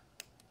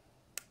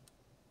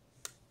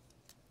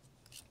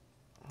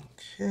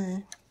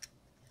 Okay.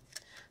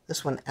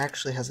 This one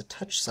actually has a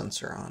touch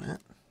sensor on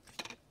it,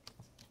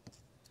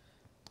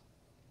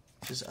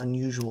 which is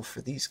unusual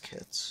for these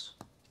kits.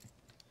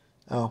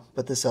 Oh,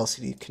 but this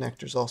LCD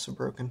connector is also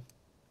broken.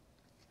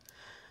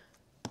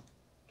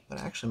 But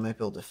I actually might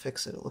be able to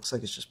fix it. It looks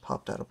like it's just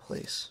popped out of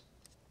place.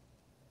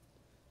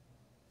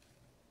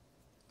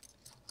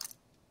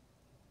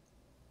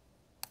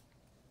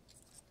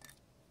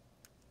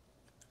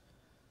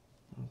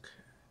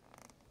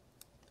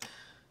 Okay.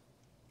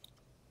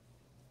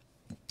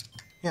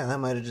 Yeah, that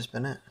might have just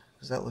been it,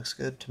 because that looks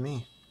good to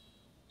me.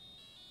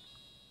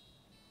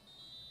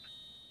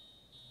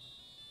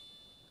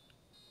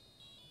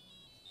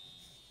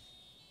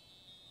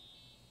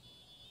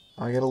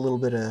 Oh, I get a little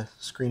bit of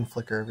screen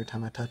flicker every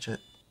time I touch it.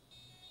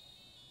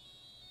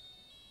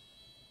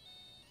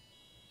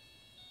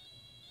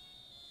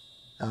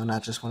 Oh,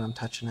 not just when I'm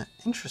touching it.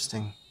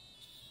 Interesting.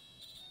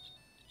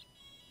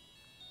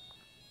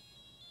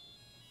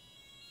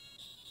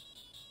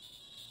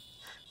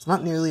 It's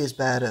not nearly as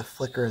bad a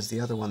flicker as the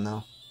other one,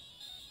 though.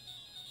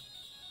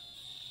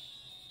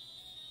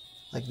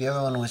 Like, the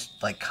other one was,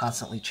 like,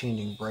 constantly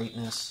changing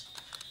brightness.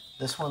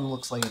 This one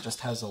looks like it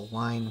just has a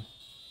line,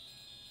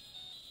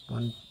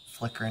 one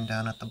flickering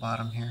down at the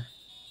bottom here.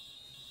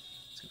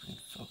 Let's see if we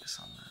can focus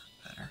on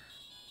that better.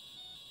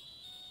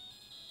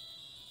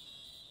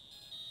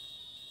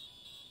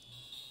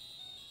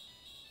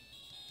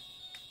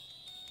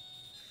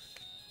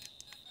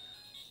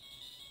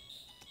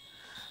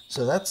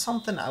 So that's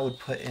something I would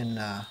put in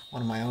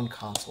one of my own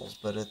consoles,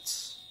 but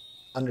it's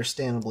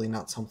understandably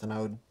not something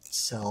I would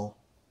sell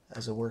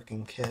as a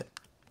working kit,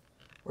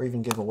 or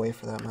even give away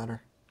for that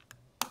matter.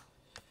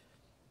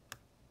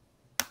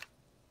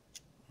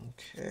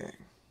 Okay.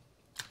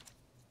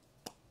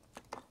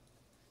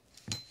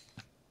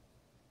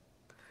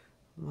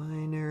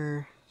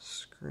 Minor,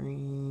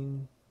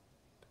 screen,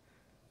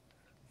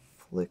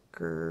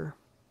 flicker,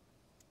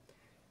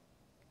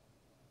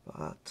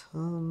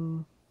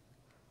 bottom,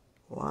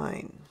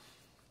 line.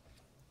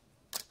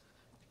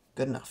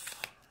 Good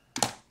enough.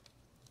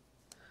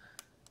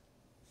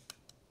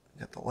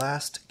 Got the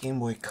last Game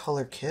Boy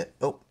Color kit.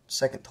 Oh,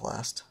 second to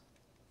last.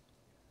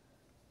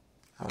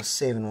 I was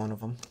saving one of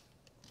them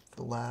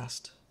for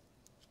last.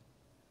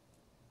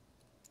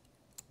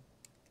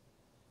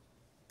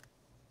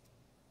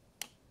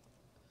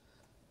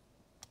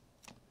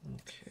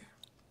 Okay.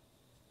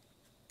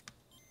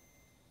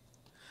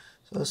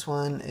 So this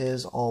one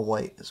is all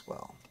white as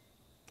well.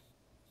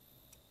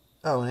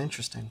 Oh, and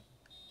interesting.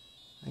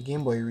 My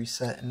Game Boy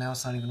reset and now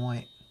it's not even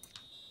white.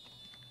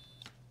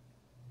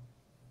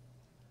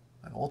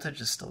 My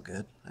voltage is still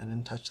good. I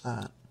didn't touch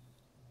that.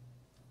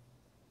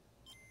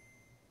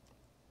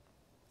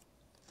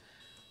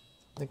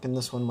 Thinking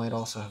this one might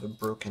also have a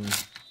broken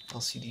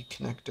LCD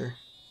connector.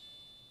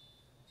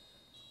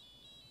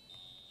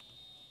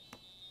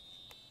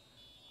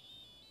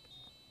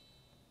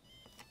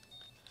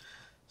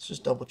 Let's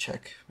just double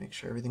check, make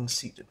sure everything's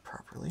seated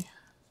properly.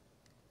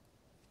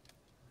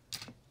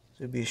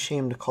 It'd be a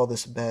shame to call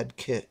this a bad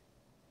kit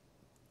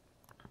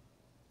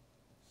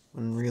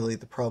when really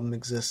the problem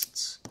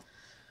exists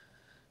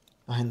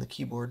behind the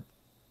keyboard.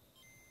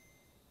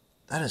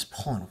 That is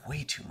pulling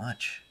way too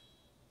much.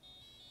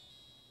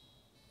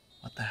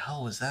 What the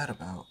hell was that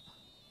about?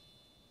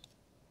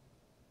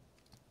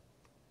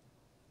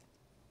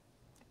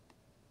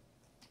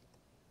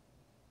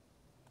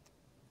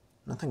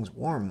 Nothing's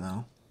warm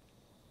though.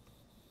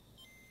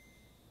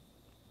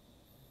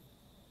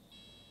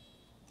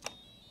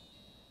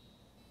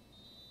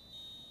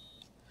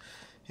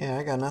 Yeah,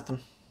 I got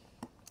nothing.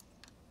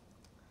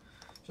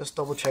 Just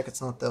double check it's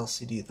not the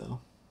LCD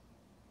though.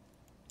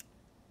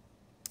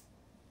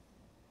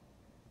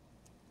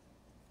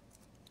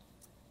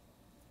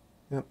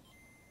 Yep.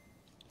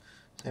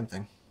 Same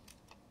thing.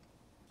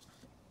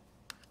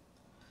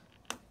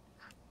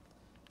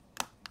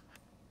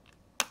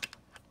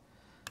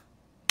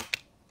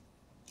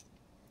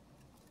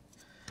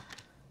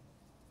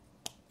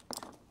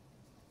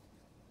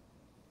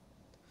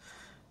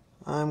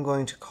 I'm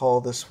going to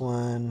call this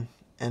one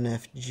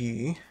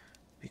NFG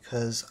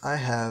because I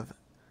have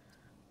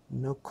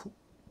no clue.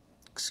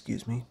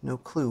 Excuse me, no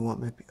clue what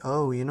might be.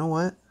 Oh, you know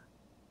what?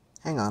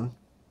 Hang on.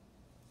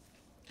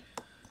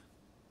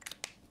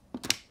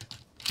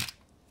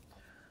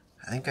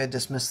 I think I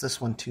dismissed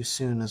this one too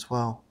soon as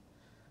well.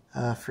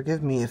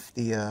 Forgive me if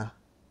the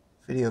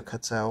video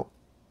cuts out.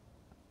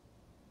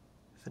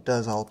 If it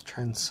does, I'll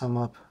try and sum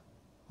up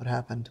what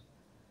happened.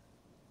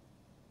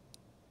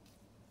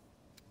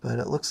 But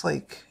it looks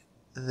like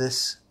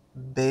this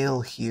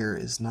bail here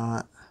is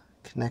not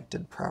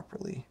connected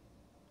properly.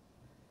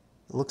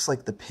 It looks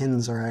like the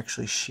pins are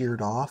actually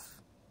sheared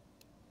off.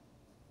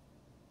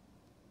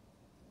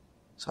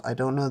 So I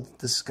don't know that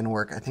this is going to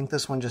work. I think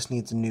this one just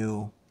needs a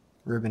new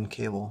ribbon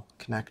cable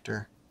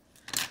connector.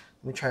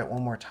 Let me try it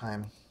one more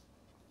time.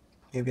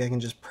 Maybe I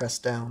can just press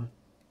down,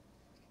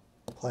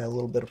 apply a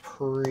little bit of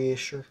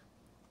pressure.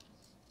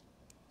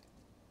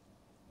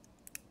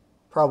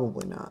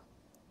 Probably not.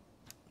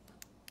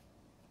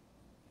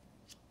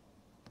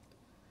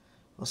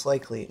 Most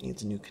likely it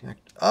needs a new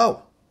connector.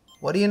 Oh!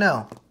 What do you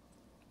know?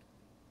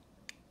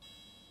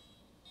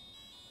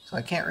 So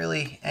I can't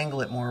really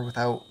angle it more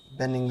without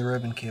bending the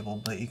ribbon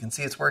cable, but you can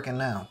see it's working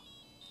now.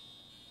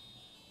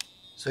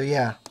 So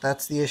yeah,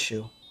 that's the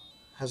issue.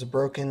 It has a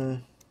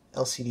broken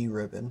LCD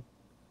ribbon.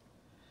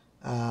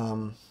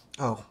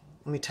 Oh,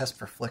 let me test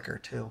for flicker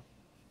too,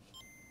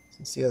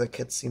 since the other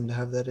kits seem to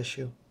have that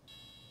issue.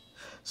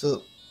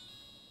 So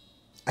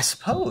I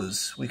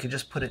suppose we could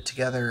just put it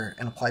together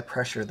and apply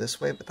pressure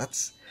this way, but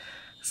that's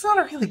not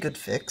a really good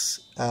fix.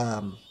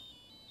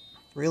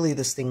 Really,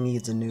 this thing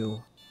needs a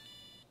new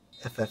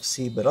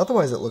FFC, but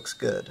otherwise it looks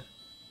good.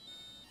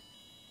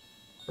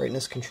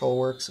 Brightness control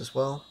works as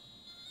well.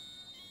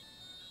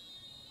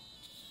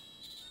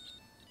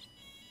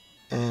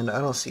 And I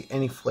don't see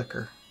any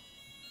flicker.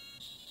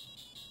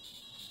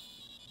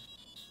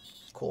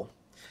 Cool.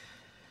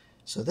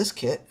 So this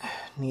kit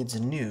needs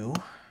a new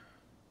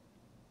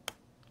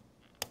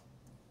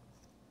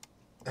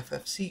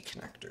FFC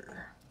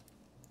connector.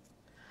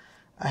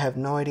 I have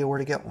no idea where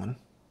to get one,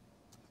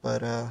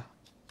 but I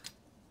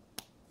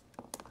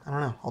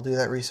don't know. I'll do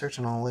that research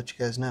and I'll let you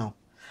guys know.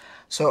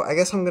 So I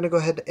guess I'm going to go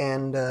ahead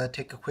and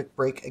take a quick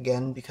break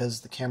again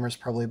because the camera's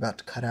probably about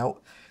to cut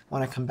out.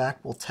 When I come back,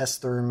 we'll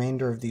test the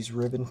remainder of these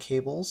ribbon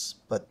cables,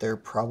 but they're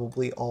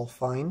probably all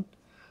fine.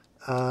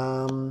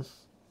 And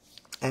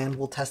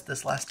we'll test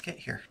this last kit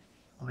here.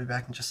 I'll be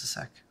back in just a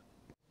sec.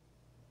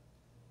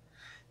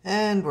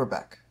 And we're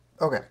back.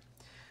 Okay,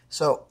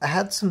 so I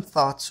had some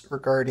thoughts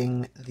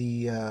regarding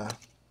the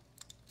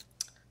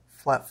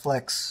flat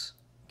flex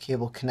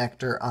cable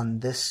connector on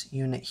this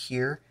unit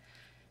here.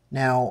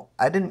 Now,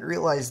 I didn't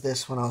realize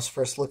this when I was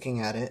first looking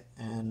at it,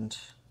 and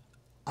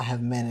I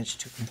have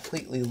managed to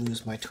completely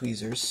lose my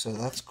tweezers, so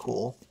that's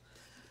cool.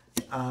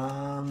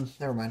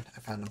 Never mind, I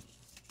found them.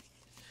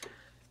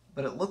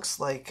 But it looks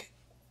like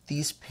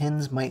these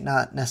pins might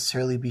not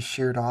necessarily be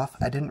sheared off.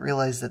 I didn't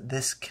realize that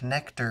this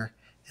connector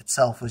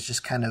itself was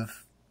just kind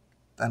of,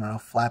 I don't know,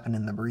 flapping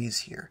in the breeze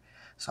here.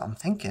 So I'm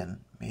thinking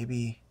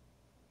maybe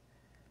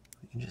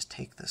we can just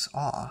take this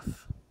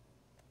off.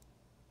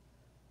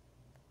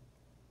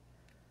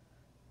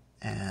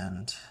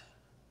 And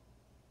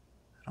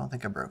I don't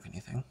think I broke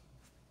anything.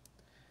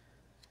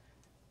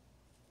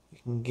 You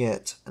can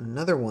get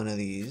another one of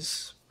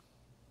these,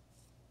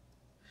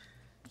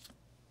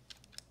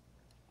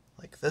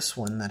 like this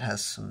one that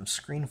has some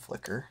screen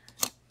flicker.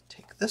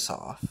 Take this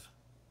off,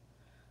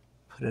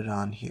 put it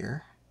on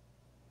here,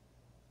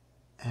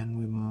 and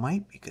we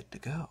might be good to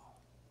go.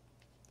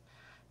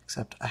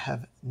 Except I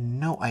have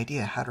no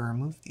idea how to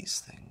remove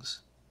these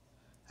things.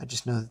 I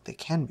just know that they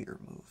can be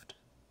removed.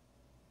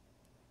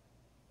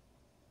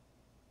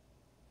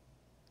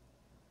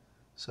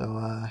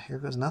 So here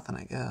goes nothing,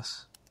 I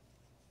guess.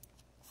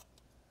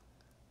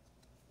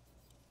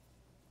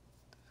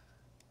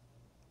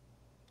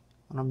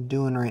 What I'm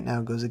doing right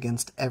now goes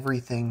against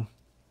everything,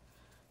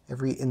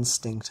 every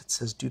instinct. It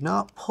says, do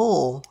not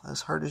pull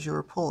as hard as you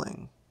are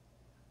pulling.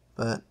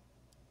 But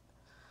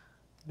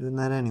I'm doing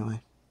that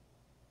anyway.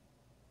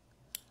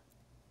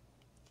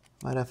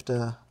 Might have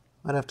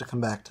to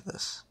come back to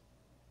this.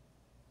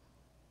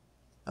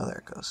 Oh,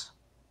 there it goes.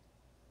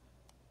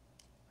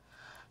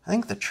 I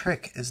think the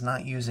trick is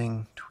not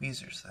using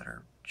tweezers that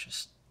are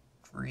just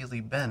really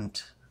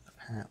bent,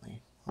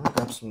 apparently. Let me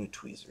grab some new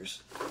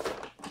tweezers.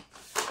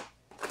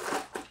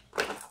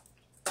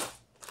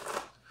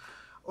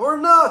 Or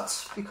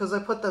not, because I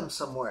put them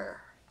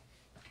somewhere.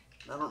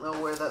 I don't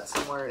know where that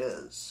somewhere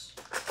is.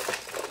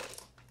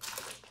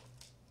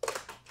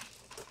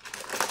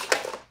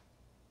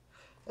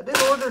 I did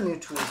order new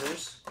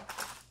tweezers,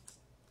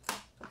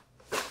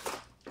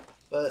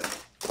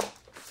 but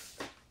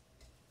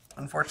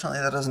unfortunately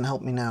that doesn't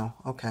help me now.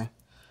 Okay,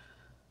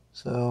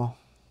 so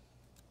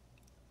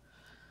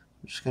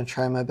I'm just going to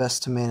try my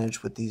best to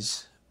manage with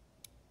these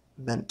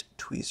bent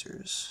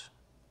tweezers.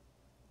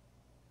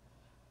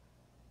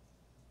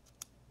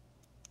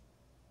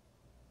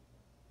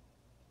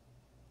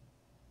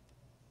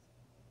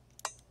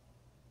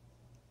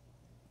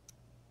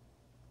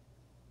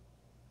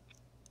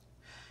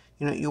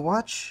 You know, you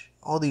watch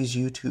all these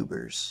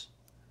YouTubers,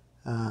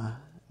 and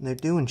they're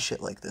doing shit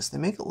like this. They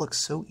make it look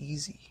so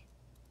easy.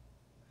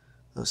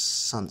 Those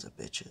sons of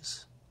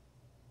bitches.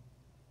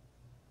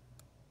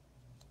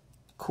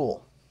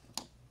 Cool.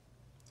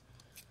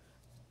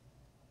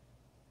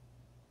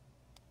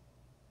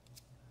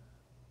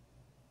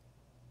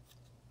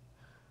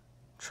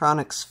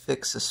 Tronic's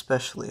fix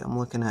especially, I'm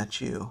looking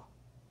at you.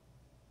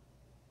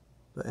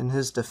 But in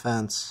his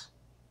defense,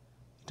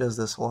 he does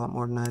this a lot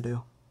more than I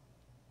do.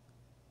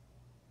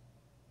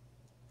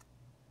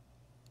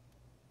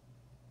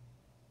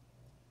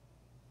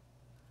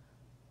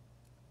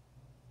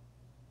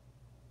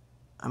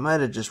 I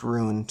might have just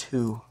ruined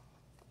 2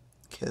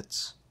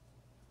 kits.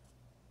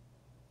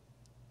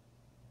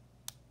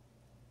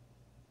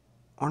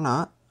 Or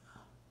not.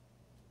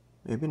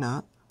 Maybe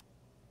not.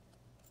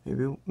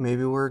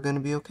 Maybe we're going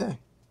to be okay.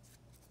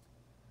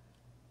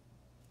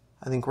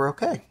 I think we're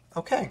okay.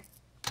 Okay.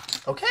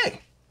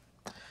 Okay.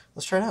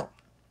 Let's try it out.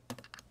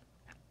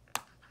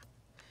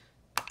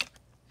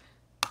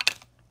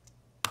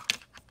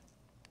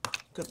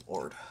 Good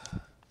Lord.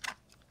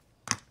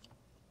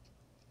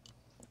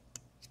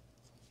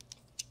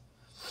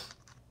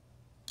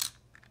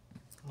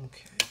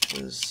 Okay,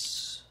 it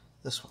was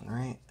this one,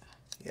 right?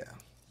 Yeah.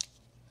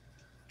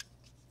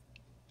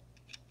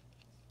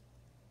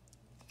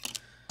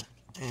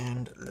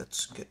 And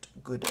let's get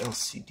good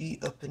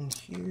LCD up in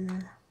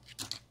here.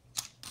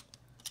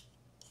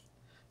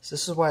 So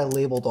this is why I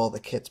labeled all the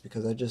kits,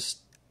 because I just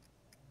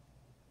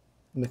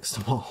mixed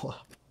them all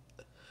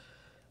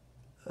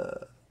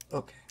up.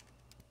 Okay.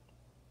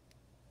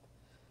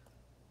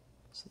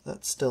 So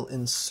that still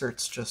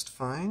inserts just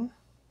fine.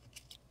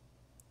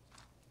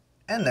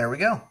 And there we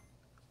go.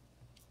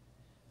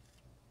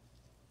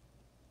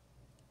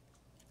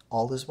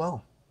 All is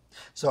well.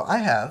 So I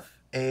have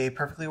a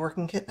perfectly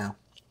working kit now.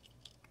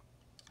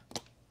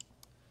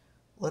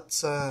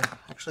 Let's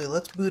actually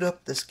let's boot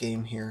up this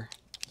game here.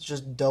 Let's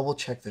just double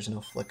check there's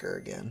no flicker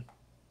again.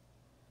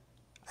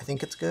 I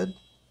think it's good.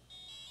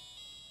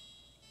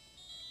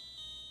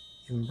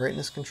 Even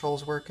brightness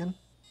control's working.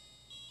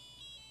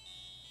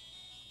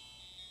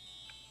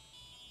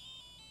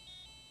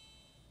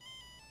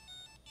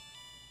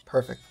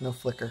 Perfect, no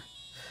flicker.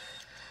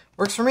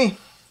 Works for me.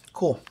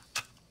 Cool.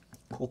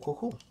 Cool, cool,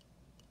 cool.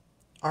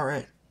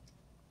 Alright.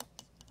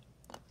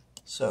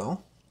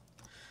 So,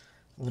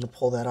 I'm going to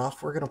pull that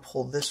off. We're going to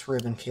pull this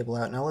ribbon cable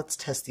out. Now let's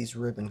test these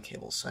ribbon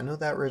cables. So I know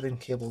that ribbon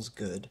cable's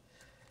good.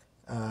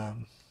 I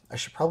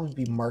should probably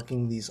be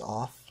marking these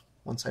off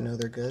once I know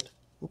they're good.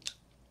 Oops.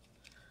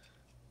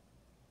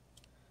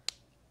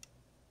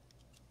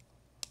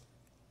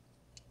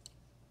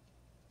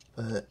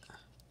 But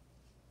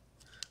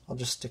I'll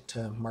just stick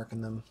to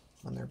marking them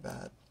when they're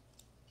bad.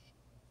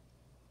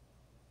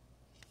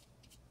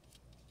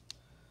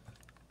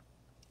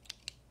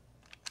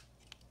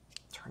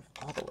 Turn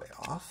it all the way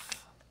off.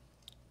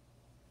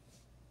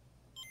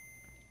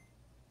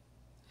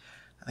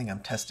 I think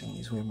I'm testing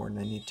these way more than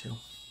I need to.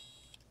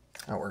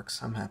 That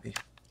works. I'm happy.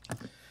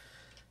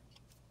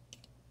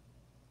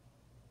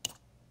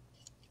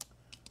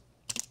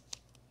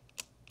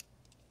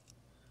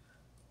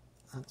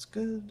 That's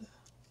good.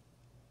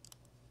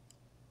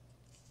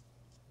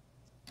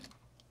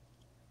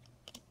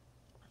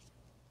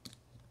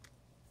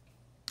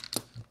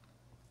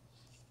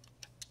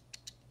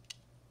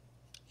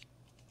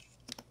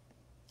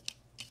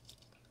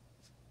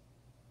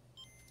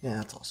 Yeah,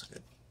 that's also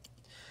good.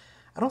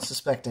 I don't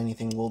suspect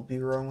anything will be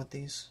wrong with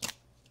these.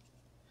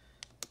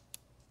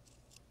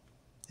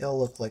 They all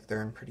look like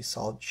they're in pretty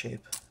solid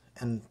shape,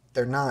 and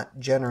they're not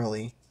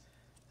generally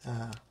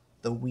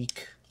the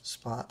weak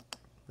spot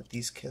with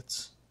these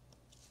kits.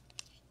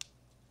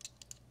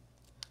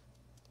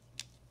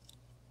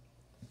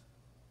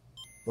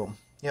 Boom.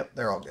 Yep,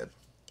 they're all good.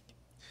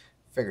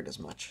 Figured as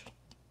much.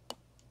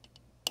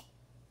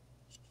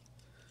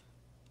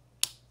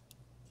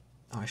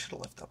 Oh, I should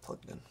have left that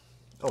plugged in.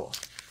 Oh well.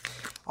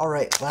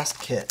 Alright, last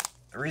kit.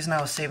 The reason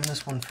I was saving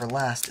this one for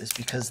last is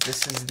because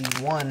this is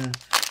the one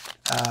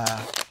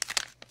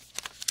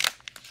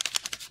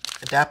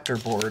adapter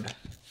board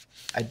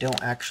I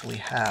don't actually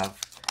have.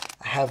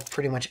 I have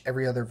pretty much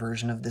every other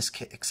version of this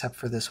kit except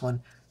for this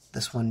one.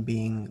 This one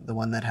being the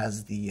one that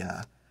has the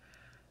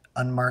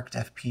unmarked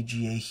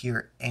FPGA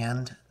here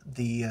and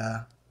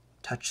the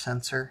touch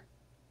sensor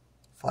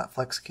flat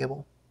flex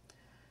cable.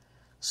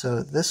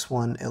 So this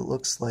one, it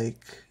looks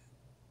like,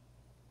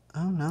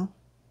 oh no,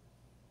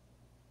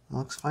 it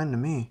looks fine to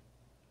me.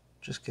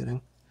 Just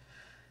kidding.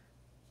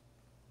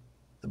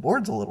 The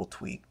board's a little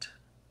tweaked,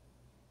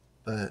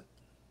 but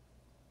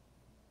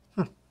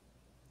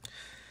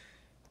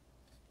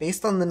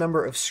based on the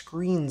number of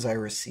screens I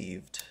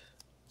received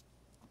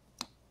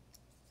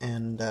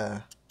and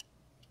the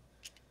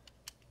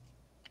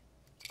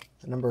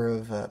number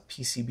of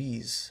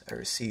PCBs I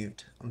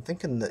received, I'm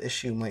thinking the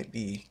issue might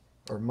be,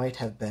 or might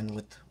have been,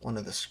 with one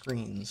of the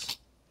screens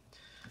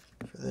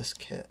for this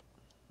kit.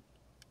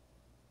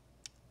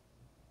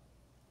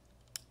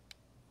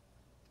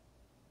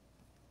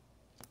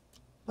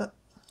 But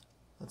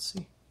let's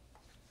see.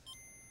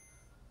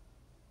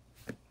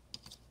 Of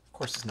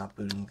course it's not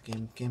booting the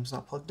game. The game's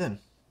not plugged in.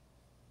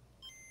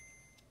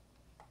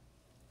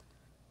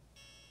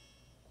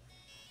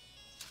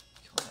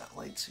 Kill that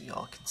light so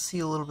y'all can see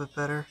a little bit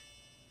better.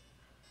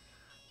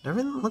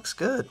 Everything looks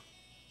good.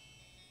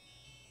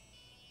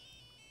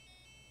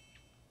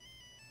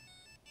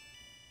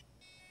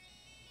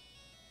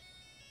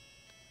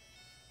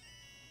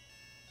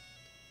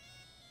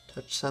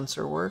 Touch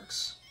sensor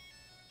works.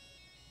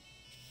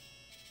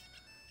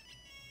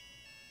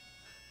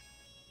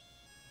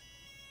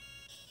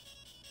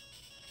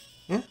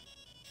 Yeah.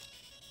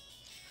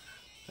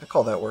 I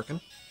call that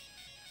working.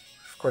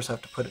 Of course, I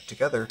have to put it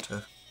together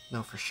to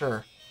know for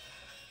sure.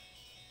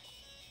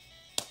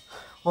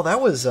 Well, that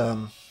was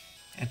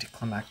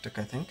anticlimactic,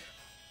 I think.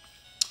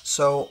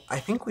 So I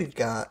think we've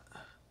got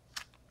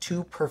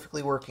 2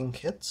 perfectly working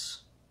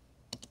kits,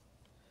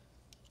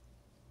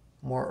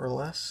 more or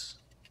less.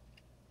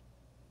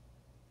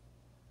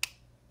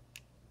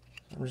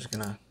 I'm just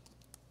gonna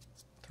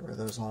throw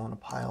those all in a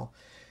pile.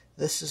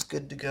 This is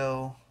good to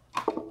go.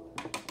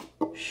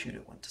 Shoot,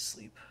 it went to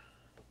sleep.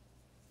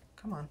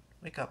 Come on,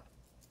 wake up.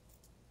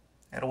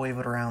 I gotta wave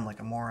it around like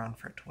a moron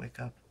for it to wake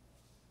up,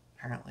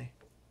 apparently.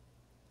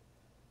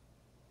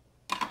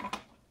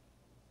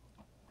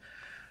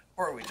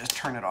 Or we just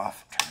turn it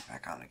off and turn it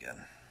back on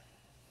again.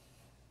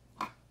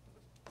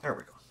 There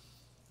we go.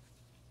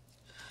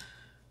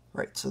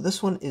 Right, so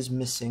this one is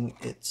missing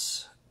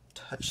its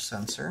touch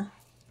sensor,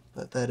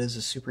 but that is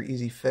a super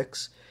easy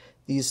fix.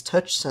 These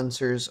touch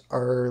sensors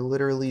are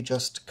literally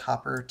just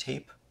copper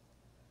tape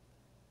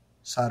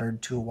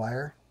soldered to a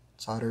wire,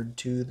 soldered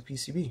to the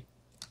PCB.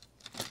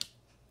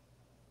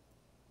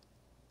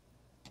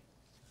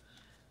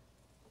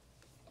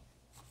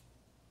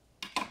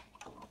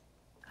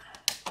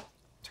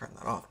 Turn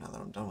that off now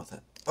that I'm done with it.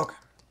 Okay.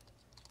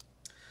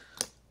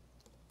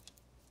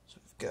 So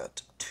we've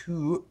got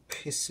 2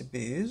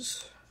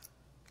 PCBs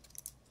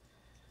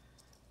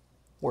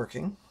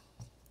working,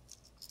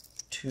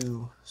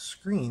 2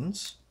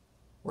 screens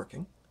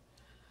working,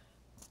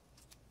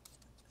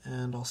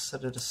 and I'll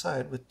set it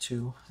aside with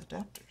 2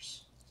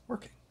 adapters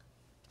working.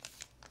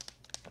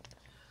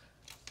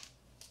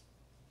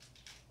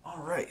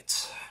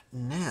 Alright,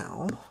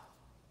 now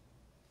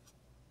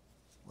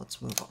let's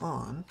move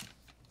on.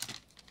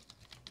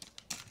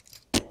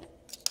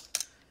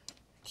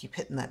 Keep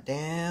hitting that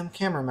damn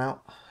camera mount.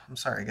 I'm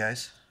sorry,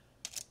 guys.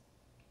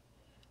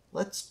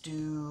 Let's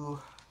do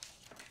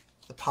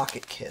the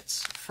pocket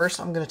kits. First,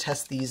 I'm going to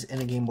test these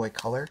in a Game Boy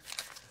Color,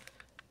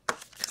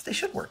 because they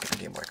should work in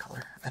a Game Boy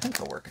Color. I think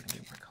they'll work in a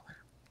Game Boy Color.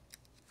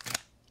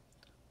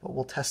 But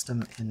we'll test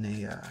them in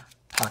a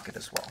pocket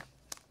as well.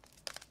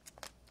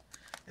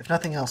 If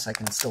nothing else, I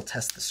can still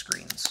test the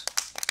screens.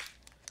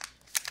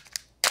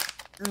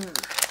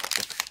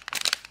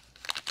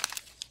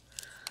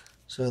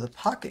 So the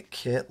pocket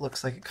kit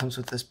looks like it comes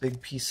with this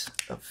big piece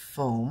of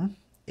foam,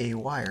 a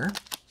wire,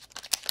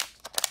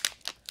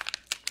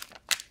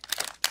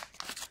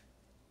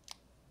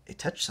 a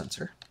touch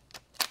sensor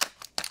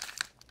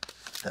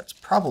that's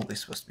probably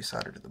supposed to be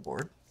soldered to the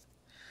board,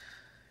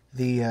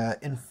 the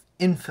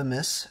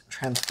infamous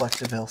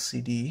transflective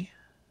LCD.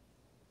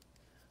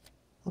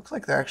 Looks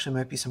like there actually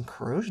might be some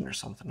corrosion or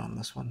something on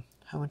this one.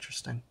 How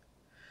interesting.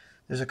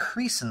 There's a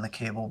crease in the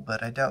cable,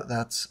 but I doubt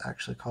that's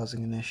actually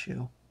causing an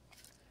issue.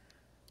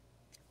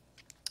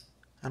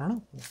 I don't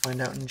know. We'll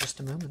find out in just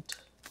a moment.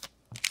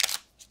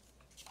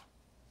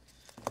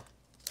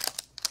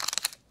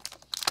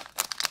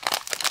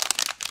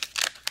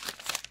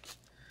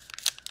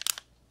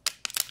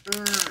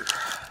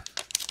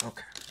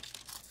 Okay.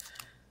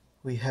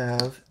 We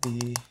have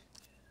the,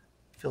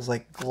 feels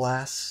like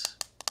glass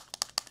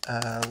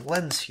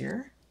lens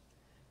here.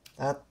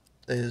 That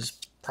is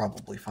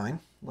probably fine.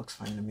 Looks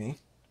fine to me.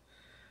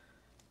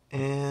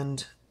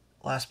 And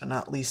last but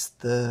not least,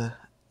 the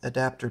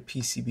adapter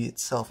PCB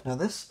itself. Now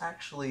this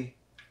actually,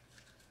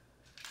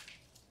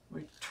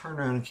 let me turn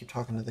around and keep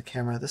talking to the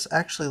camera. This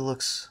actually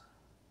looks,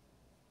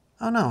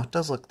 oh no, it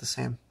does look the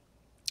same.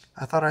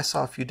 I thought I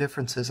saw a few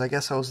differences. I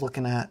guess I was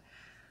looking at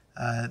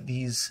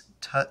these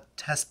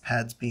test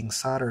pads being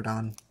soldered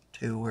on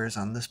to, whereas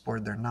on this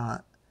board they're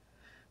not.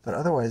 But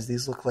otherwise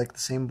these look like the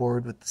same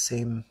board with the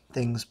same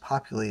things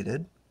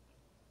populated.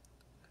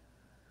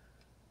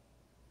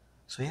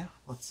 So yeah,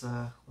 let's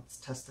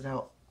test it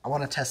out. I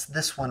want to test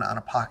this one on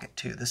a pocket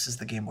too. This is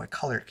the Game Boy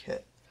Color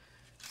kit.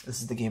 This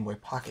is the Game Boy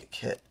Pocket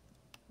kit.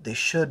 They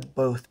should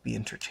both be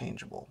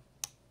interchangeable.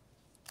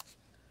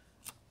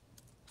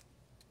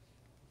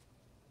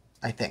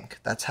 I think.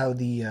 That's how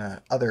the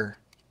other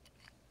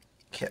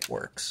kit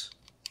works.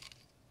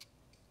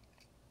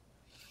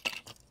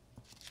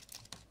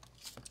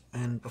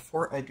 And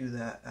before I do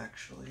that,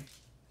 actually,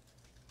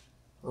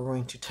 we're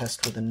going to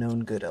test with a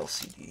known good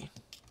LCD.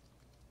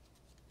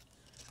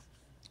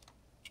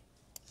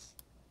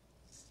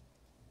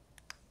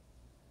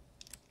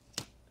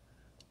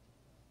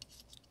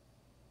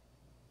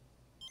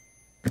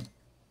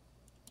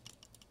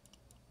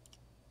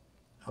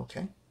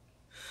 Okay,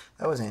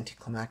 that was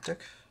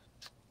anticlimactic.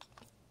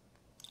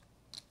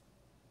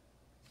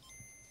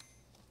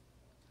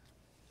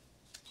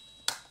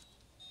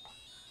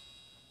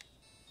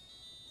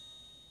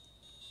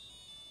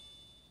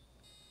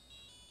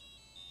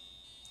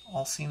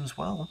 All seems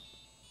well.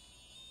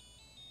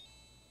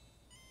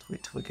 Let's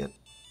wait till we get,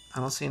 I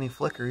don't see any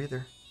flicker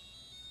either.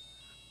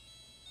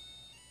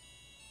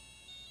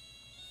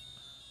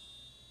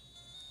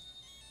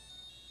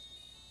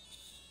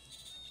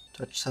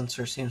 Touch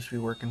sensor seems to be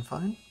working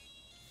fine.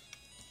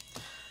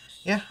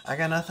 Yeah, I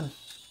got nothing.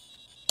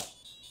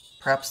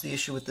 Perhaps the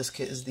issue with this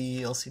kit is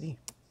the LCD.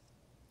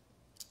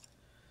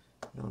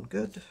 Known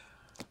good.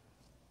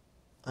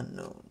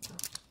 Unknown.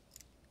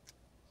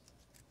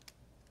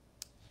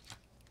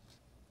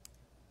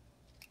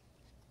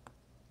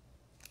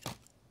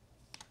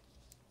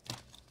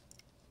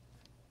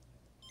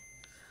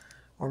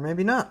 Or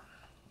maybe not.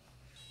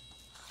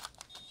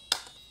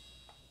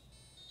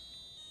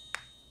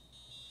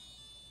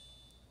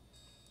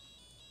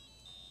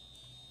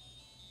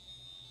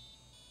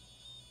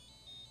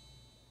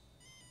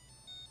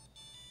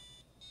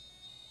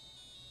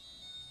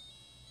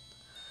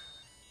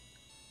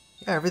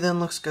 Yeah, everything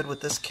looks good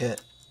with this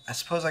kit. I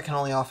suppose I can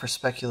only offer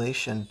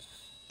speculation.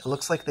 It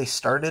looks like they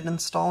started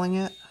installing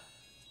it,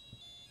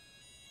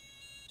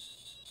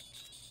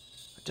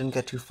 but didn't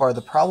get too far.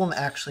 The problem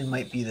actually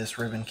might be this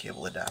ribbon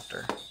cable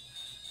adapter,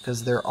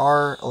 because there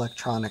are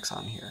electronics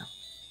on here.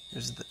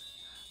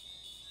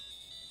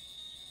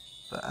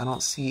 But I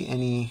don't see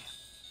any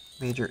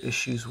major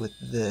issues with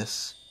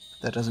this.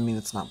 That doesn't mean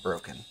it's not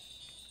broken.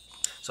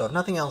 So if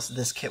nothing else,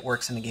 this kit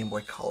works in a Game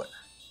Boy Color.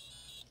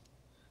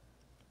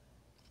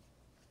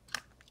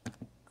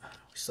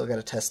 We still got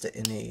to test it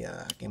in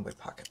a Game Boy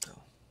Pocket,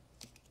 though.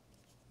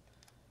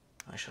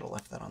 I should have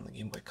left that on the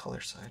Game Boy Color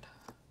side.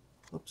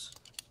 Oops.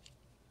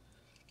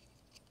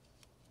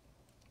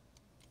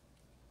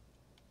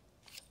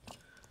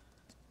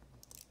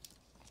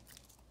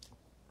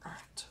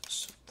 Alright,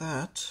 so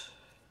that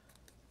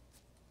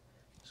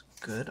is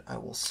good. I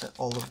will set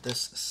all of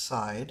this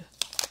aside.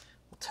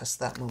 We'll test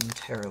that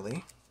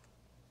momentarily.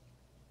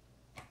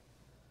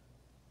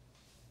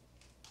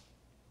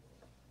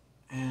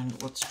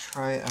 And let's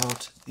try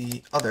out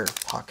the other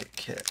Pocket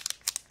kit.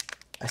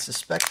 I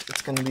suspect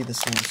it's going to be the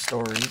same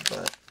story,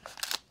 but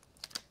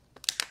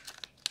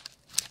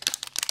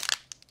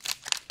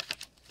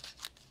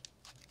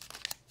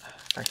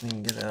if I can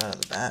even get it out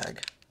of the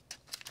bag.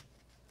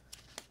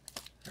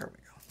 There we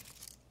go.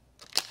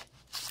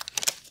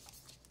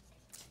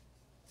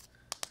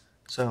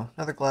 So,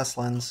 another glass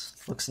lens,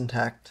 looks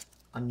intact,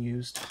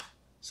 unused.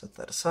 Set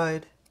that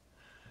aside.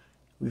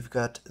 We've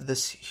got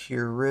this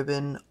here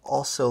ribbon,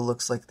 also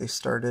looks like they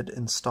started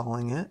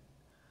installing it.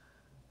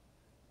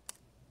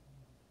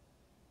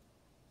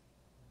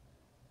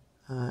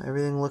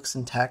 Everything looks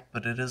intact,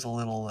 but it is a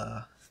little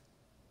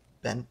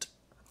bent.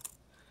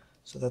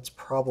 So that's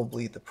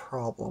probably the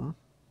problem.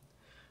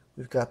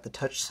 We've got the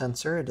touch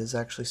sensor. It is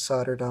actually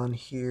soldered on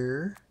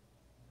here.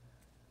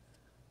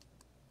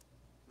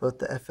 Both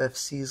the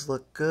FFCs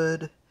look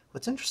good.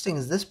 What's interesting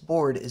is this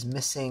board is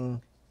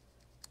missing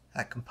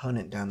that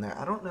component down there.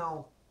 I don't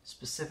know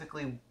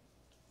specifically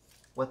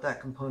what that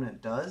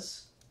component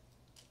does,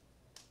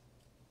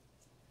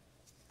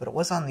 but it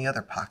was on the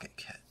other Pocket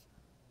kit.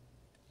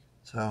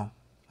 So,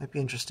 might be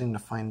interesting to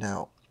find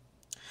out.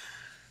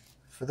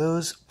 For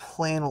those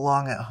playing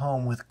along at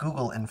home with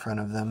Google in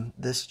front of them,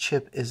 this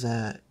chip is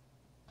a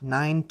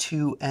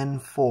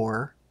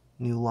 92N4,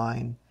 new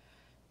line,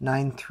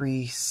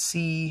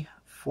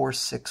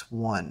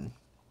 93C461.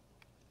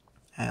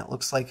 And it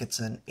looks like it's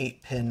an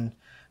 8-pin,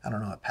 I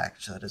don't know what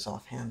package that is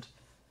offhand.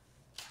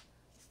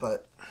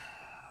 But,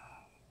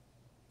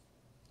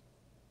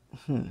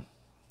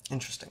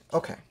 interesting.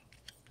 Okay.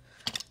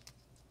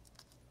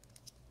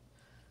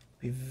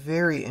 Be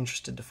very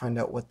interested to find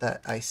out what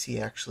that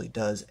IC actually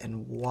does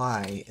and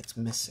why it's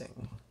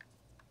missing.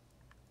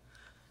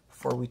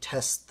 Before we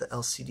test the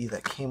LCD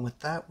that came with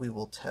that, we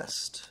will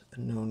test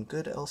a known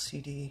good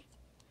LCD.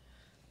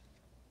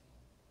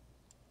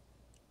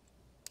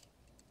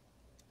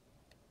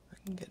 I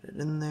can get it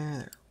in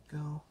there. There we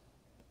go.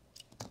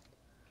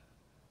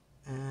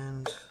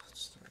 And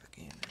let's throw the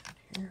game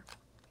in here.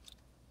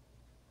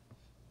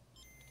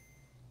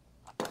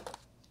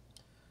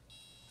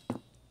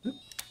 Oop.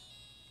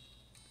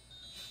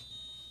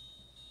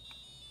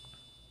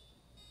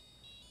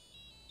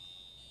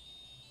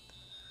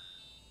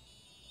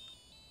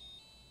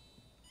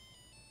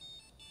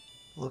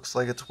 Looks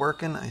like it's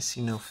working. I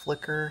see no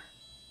flicker.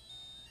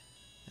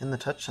 And the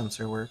touch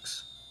sensor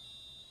works.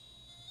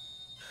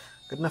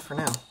 Good enough for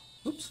now.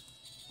 Oops.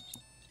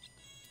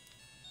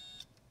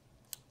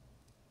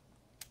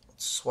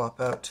 Let's swap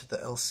out to the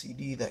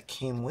LCD that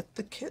came with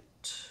the kit.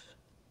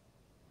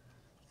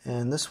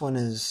 And this one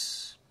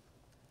is,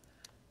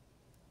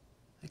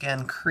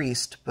 again,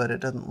 creased, but it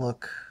doesn't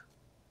look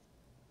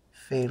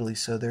fatally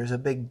so. There's a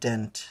big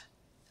dent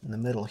in the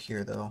middle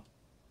here, though.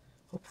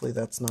 Hopefully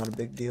that's not a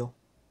big deal.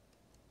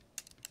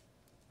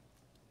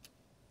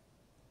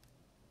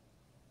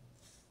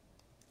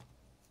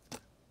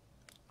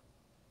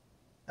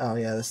 Oh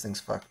yeah, this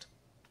thing's fucked.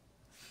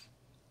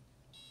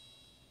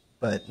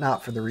 But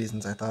not for the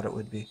reasons I thought it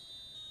would be.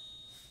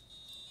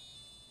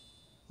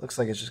 Looks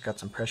like it's just got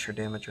some pressure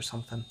damage or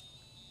something.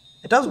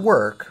 It does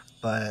work,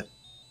 but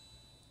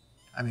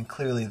I mean,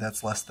 clearly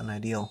that's less than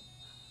ideal.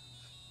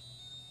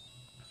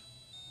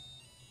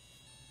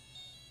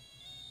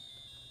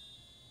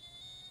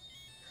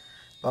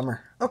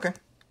 Bummer. Okay.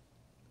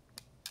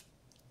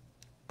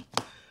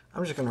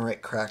 I'm just going to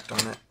write cracked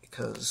on it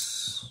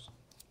because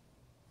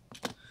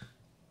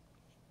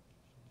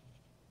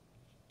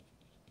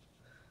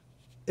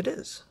it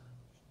is.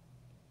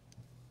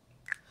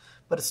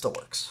 But it still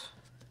works.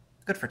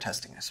 Good for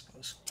testing, I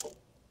suppose.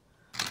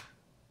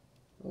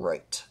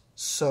 Right.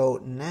 So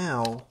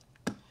now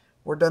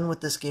we're done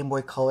with this Game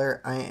Boy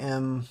Color. I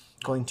am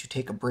going to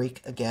take a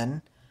break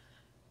again.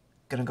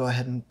 Going to go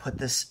ahead and put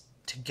this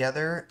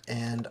together,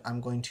 and I'm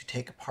going to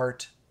take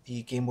apart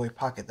the Game Boy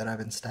Pocket that I've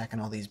been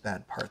stacking all these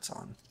bad parts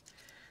on.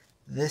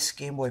 This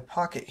Game Boy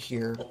Pocket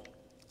here,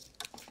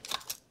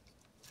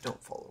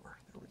 don't fall over,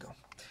 there we go.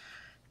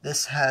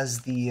 This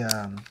has the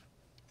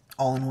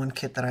all-in-one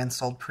kit that I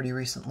installed pretty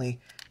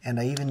recently, and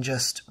I even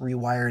just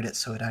rewired it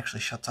so it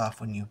actually shuts off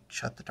when you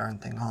shut the darn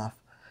thing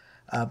off.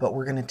 But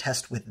we're going to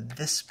test with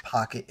this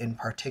pocket in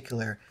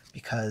particular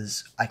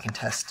because I can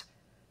test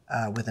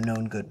with a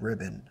known good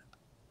ribbon.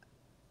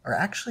 Or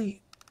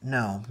actually,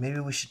 no, maybe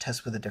we should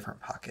test with a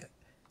different pocket,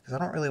 because I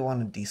don't really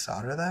want to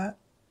desolder that,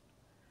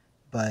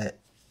 but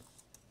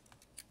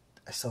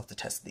I still have to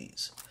test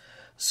these.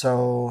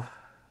 So,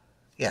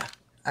 yeah,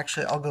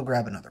 actually, I'll go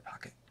grab another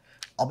pocket.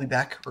 I'll be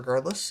back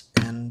regardless,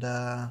 and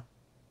yeah,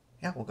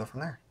 we'll go from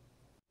there.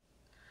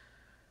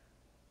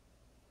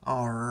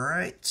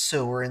 Alright,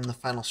 so we're in the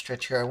final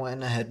stretch here. I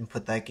went ahead and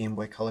put that Game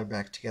Boy Color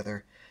back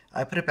together.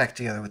 I put it back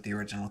together with the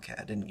original kit.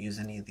 I didn't use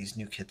any of these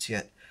new kits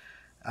yet.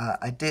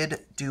 I did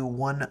do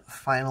one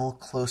final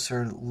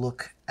closer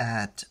look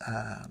at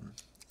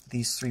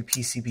these 3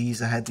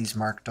 PCBs. I had these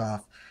marked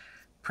off.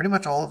 Pretty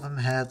much all of them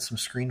had some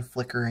screen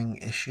flickering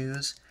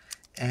issues,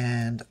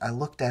 and I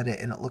looked at it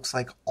and it looks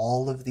like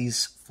all of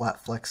these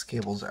flat flex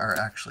cables are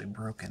actually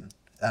broken,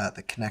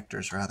 the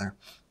connectors rather.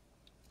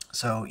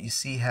 So you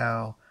see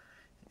how,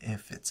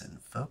 if it's in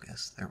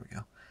focus, there we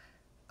go.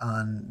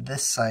 On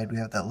this side we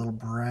have that little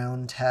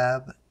brown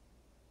tab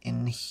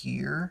in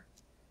here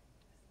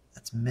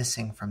that's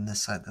missing from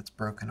this side, that's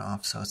broken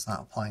off, so it's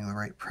not applying the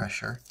right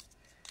pressure.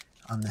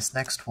 On this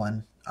next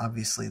one,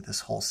 obviously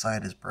this whole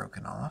side is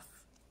broken off.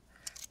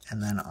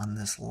 And then on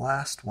this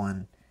last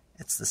one,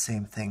 it's the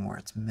same thing where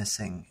it's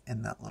missing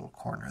in that little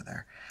corner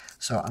there.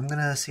 So I'm going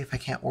to see if I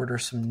can't order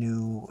some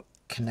new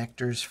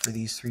connectors for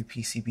these 3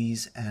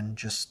 PCBs and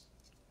just,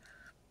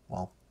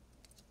 well,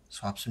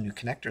 swap some new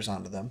connectors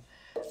onto them.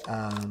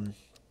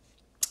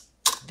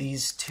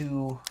 These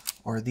 2,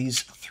 or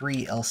these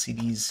 3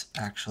 LCDs,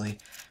 actually,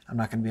 I'm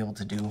not going to be able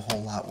to do a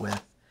whole lot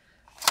with,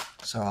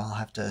 so I'll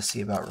have to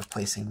see about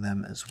replacing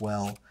them as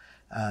well.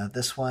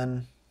 This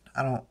one,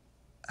 I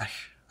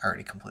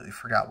already completely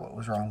forgot what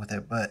was wrong with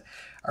it, but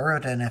I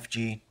wrote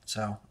NFG,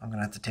 so I'm going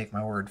to have to take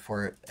my word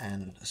for it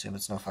and assume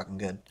it's no fucking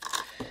good.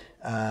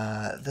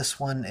 This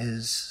one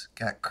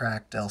got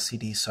cracked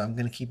LCD, so I'm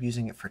going to keep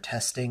using it for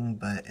testing,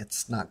 but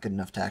it's not good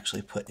enough to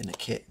actually put in a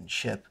kit and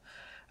ship.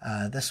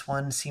 This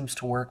one seems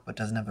to work but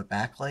doesn't have a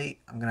backlight.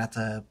 I'm going to have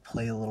to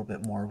play a little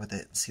bit more with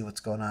it and see what's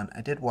going on. I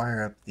did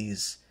wire up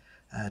these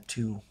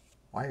 2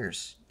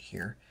 wires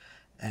here,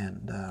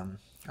 and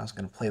I was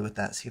going to play with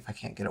that, see if I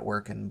can't get it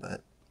working,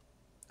 but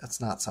that's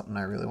not something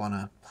I really want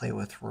to play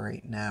with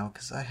right now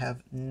because I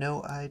have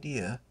no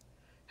idea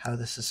how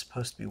this is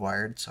supposed to be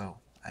wired, so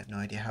I have no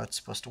idea how it's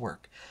supposed to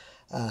work.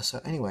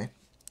 So anyway,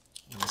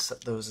 I'm going to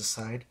set those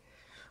aside.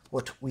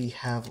 What we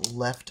have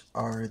left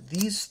are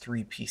these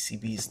 3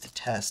 PCBs to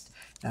test.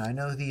 Now I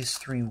know these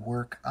 3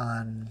 work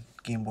on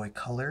Game Boy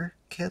Color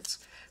kits,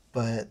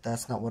 but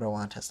that's not what I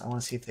want to test. I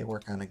want to see if they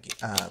work on a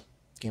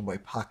Game Boy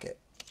Pocket.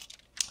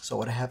 So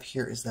what I have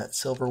here is that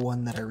silver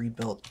one that I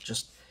rebuilt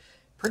just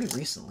pretty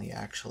recently,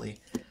 actually.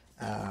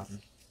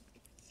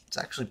 It's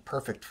actually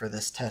perfect for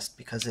this test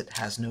because it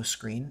has no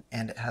screen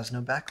and it has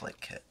no backlight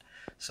kit.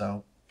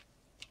 So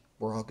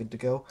we're all good to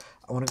go.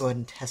 I want to go ahead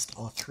and test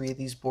all 3 of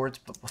these boards,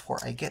 but before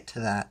I get to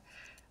that,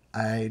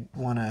 I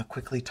want to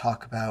quickly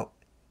talk about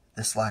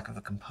this lack of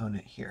a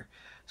component here.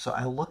 So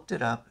I looked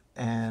it up,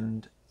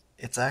 and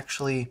it's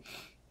actually,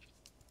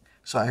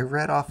 so I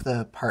read off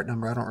the part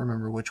number. I don't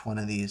remember which one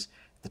of these.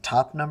 The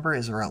top number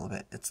is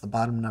irrelevant. It's the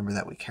bottom number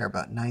that we care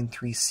about,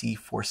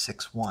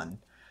 93C461,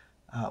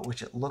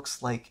 which it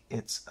looks like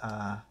it's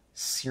a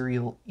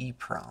serial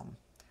EEPROM.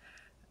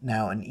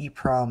 Now, an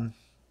EEPROM,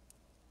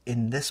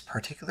 in this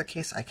particular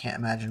case, I can't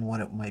imagine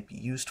what it might be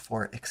used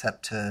for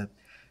except to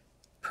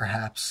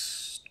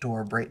perhaps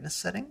store brightness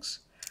settings.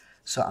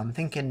 So I'm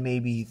thinking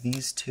maybe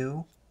these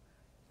 2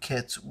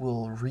 kits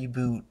will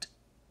reboot,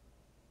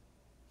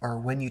 or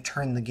when you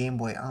turn the Game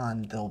Boy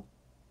on, they'll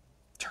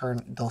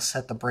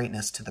set the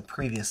brightness to the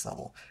previous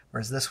level,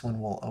 whereas this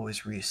one will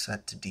always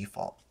reset to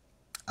default.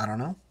 I don't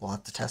know. We'll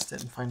have to test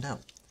it and find out.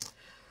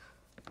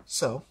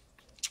 So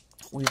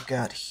we've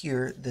got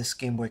here this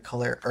Game Boy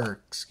Color,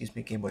 or excuse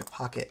me, Game Boy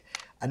Pocket.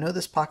 I know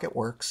this Pocket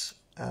works,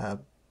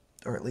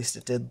 or at least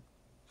it did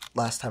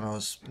last time I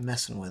was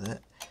messing with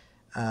it.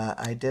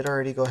 I did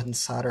already go ahead and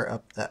solder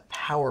up that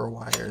power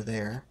wire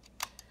there,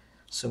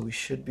 so we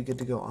should be good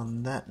to go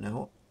on that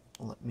note.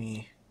 Let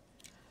me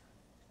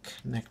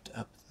connect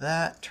up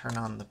that, turn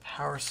on the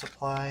power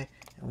supply,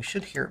 and we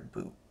should hear it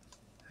boot.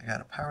 I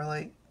got a power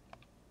light.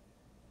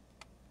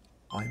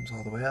 Volume's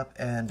all the way up,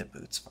 and it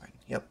boots fine.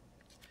 Yep.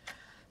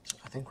 So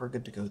I think we're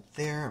good to go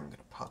there. I'm going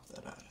to pop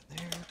that out of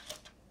there.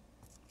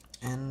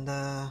 And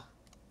I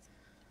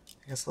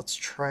guess let's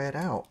try it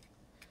out.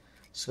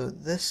 So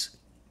this,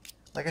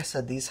 like I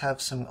said, these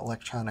have some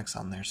electronics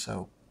on there,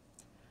 so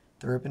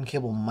the ribbon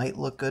cable might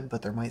look good,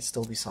 but there might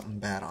still be something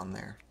bad on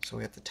there. So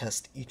we have to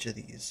test each of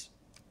these.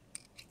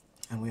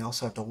 And we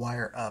also have to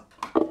wire up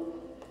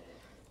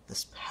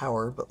this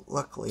power, but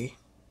luckily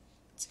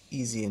it's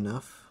easy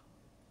enough,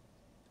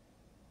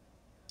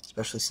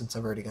 especially since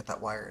I've already got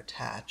that wire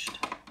attached.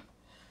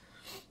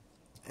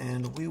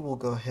 And we will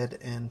go ahead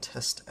and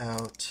test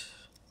out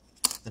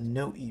the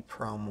no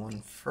EEPROM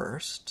one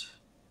first.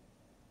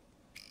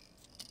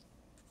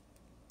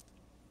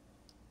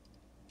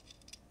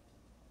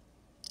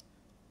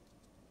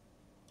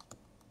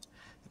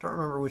 I don't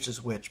remember which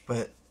is which,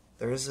 but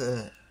there is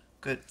a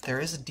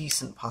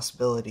decent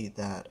possibility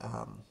that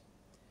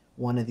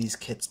one of these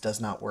kits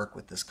does not work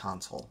with this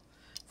console.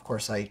 Of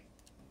course, I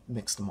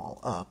mixed them all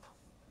up.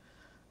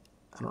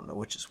 I don't know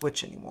which is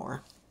which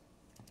anymore.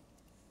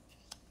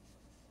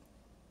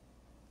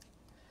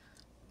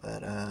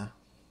 But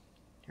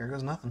here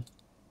goes nothing.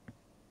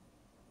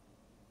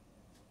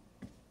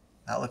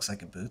 That looks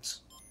like it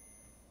boots.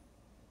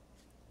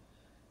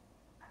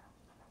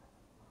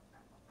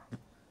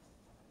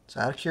 So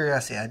out of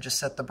curiosity, I just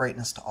set the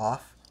brightness to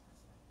off.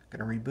 I'm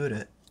going to reboot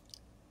it.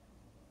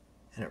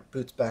 And it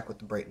boots back with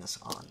the brightness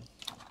on.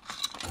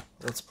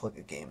 Let's plug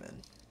a game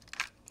in.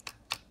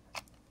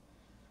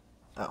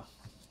 Oh,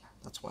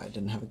 that's why I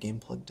didn't have a game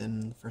plugged in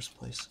the first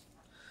place.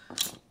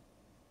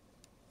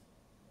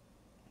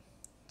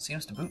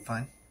 Seems to boot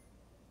fine.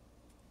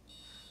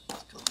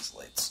 Let's kill these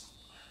lights.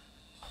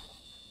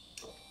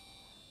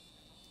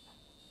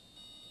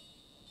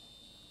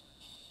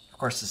 Of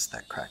course, this is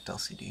that cracked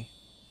LCD.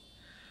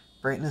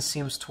 Brightness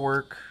seems to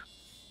work.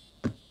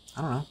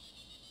 I don't know.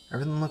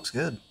 Everything looks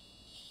good.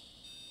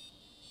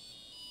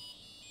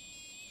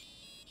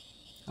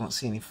 I don't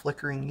see any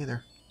flickering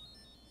either.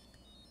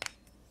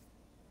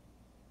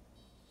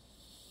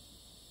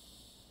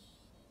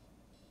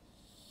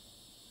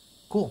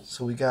 Cool,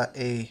 so we got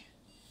a...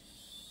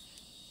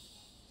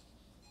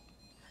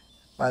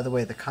 By the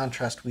way, the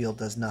contrast wheel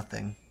does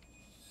nothing.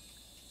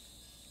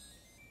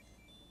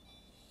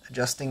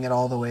 Adjusting it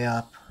all the way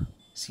up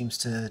seems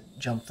to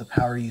jump the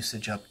power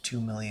usage up 2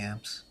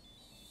 milliamps.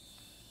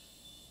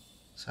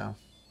 So,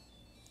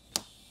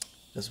 it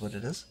is what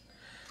it is.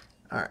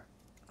 Alright,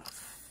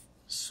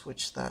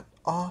 switch that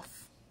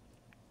off.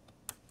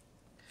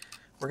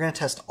 We're going to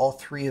test all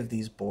 3 of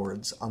these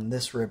boards on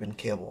this ribbon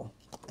cable,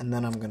 and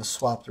then I'm going to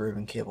swap the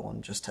ribbon cable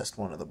and just test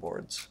one of the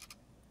boards.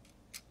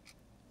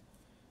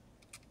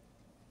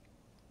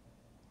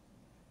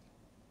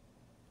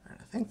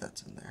 Alright, I think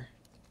that's in there.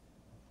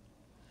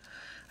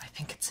 I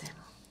think it's in.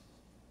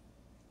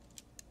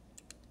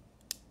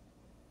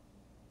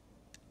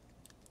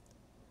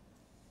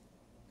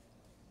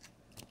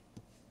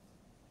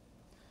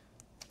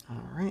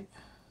 Alright,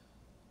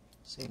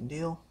 same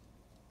deal.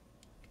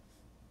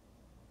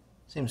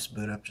 Seems to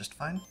boot up just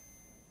fine.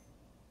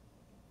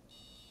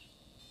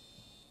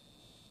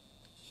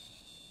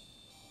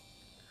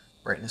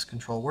 Brightness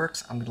control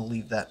works. I'm going to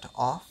leave that to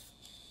off.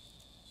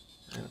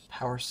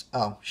 Power.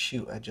 Oh,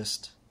 shoot, I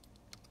just...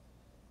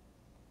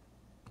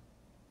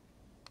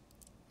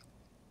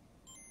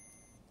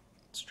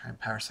 Let's try and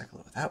power cycle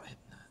it without hitting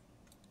that.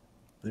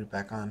 Boot it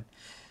back on.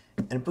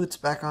 And it boots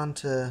back on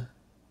to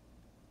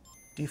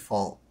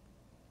default.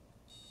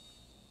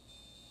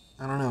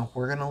 I don't know.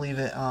 We're going to leave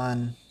it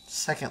on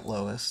second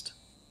lowest.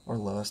 Or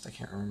lowest, I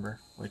can't remember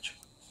which.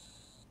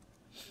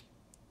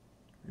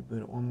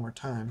 Reboot it one more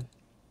time.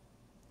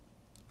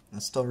 And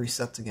it still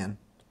resets again.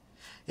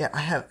 Yeah, I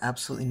have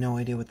absolutely no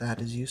idea what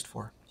that is used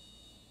for.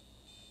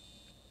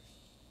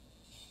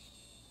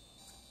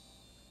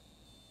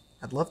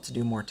 I'd love to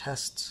do more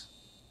tests,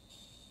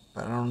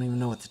 but I don't even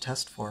know what to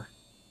test for.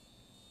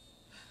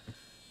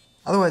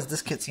 Otherwise,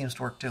 this kit seems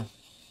to work too.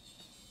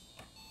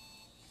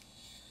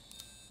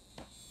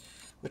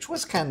 Which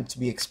was kind of to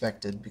be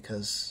expected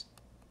because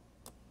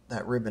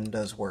that ribbon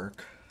does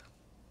work.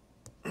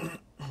 Set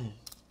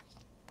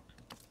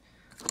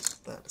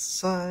that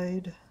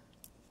aside.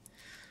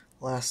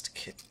 Last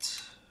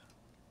kit.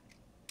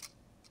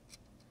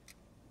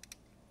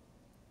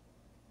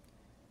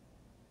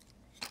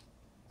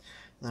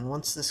 Then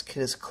once this kit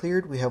is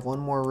cleared, we have one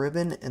more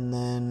ribbon and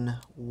then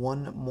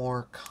one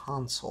more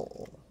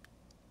console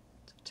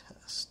to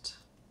test.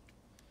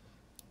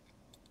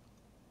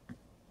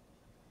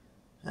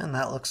 And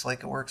that looks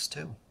like it works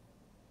too.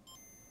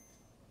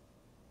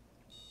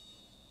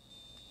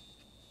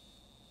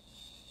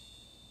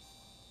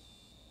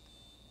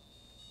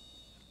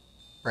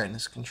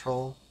 Brightness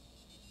control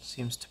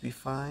seems to be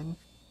fine.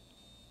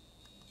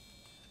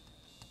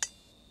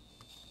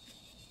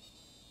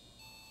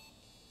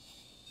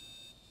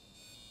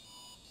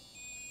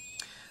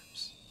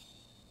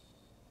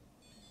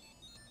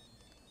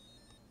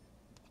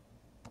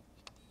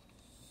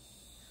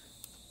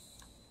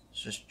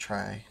 Let's just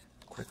try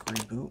a quick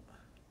reboot.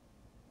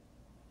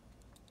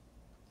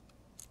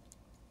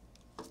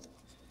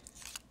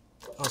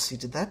 Oh, see,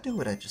 did that do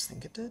what I just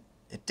think it did?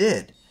 It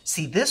did.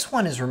 See, this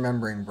one is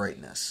remembering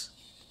brightness.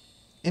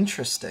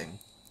 Interesting.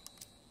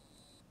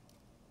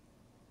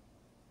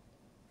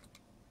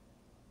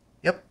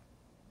 Yep.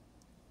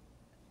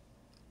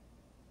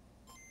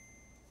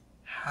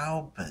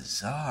 How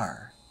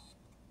bizarre.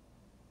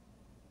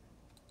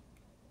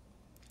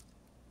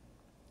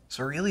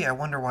 So really, I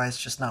wonder why it's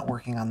just not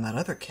working on that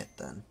other kit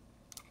then.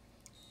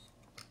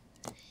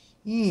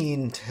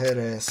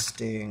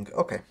 Interesting.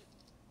 Okay.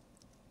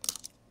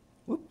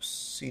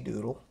 Whoopsie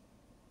doodle.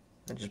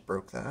 I just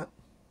broke that.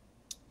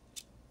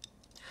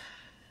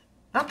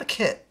 Not the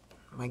kit.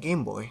 My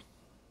Game Boy.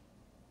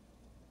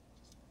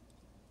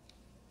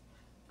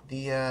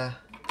 The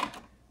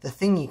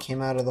thingy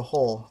came out of the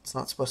hole. It's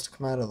not supposed to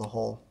come out of the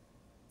hole.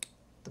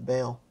 The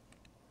bail.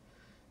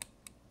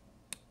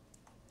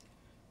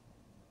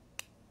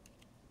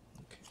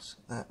 Okay, so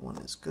that one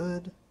is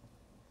good.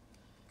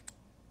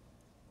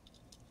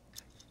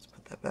 Let's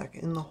put that back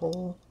in the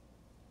hole.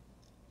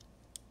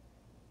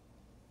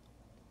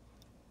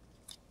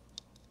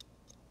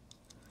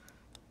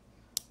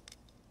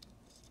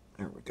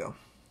 There we go.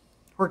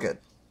 We're good.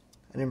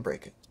 I didn't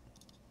break it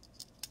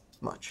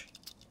much.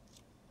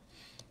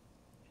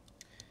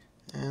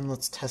 And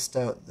let's test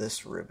out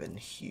this ribbon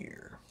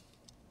here.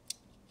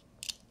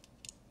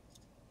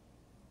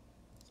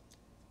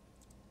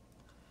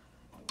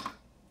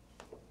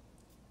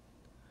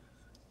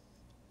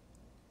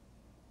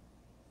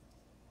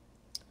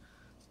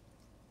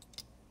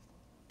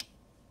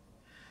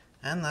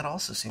 And that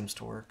also seems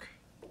to work.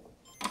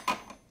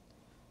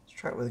 Let's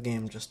try it with a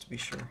game just to be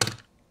sure.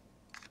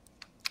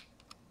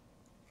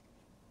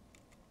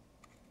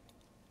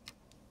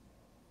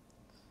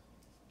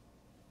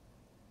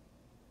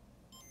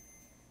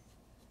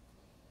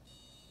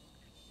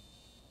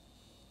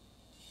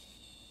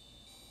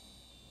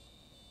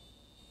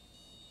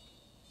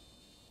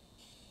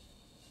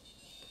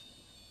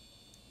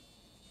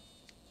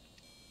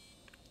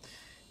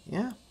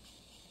 Yeah,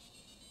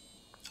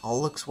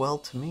 all looks well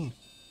to me.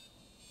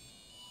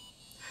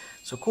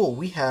 So cool,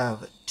 we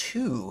have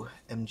 2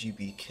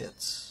 MGB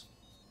kits.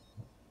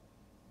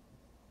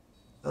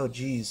 Oh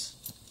geez,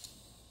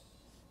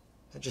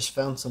 I just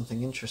found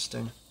something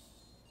interesting.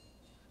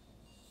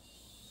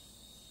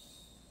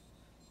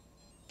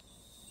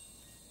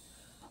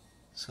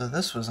 So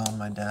this was on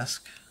my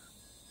desk.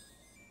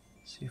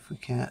 See if we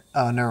can't...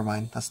 Oh, never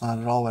mind, that's not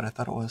at all what I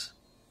thought it was.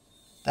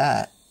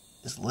 That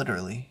is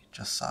literally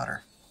just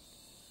solder.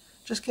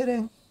 Just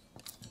kidding.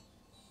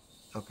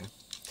 Okay.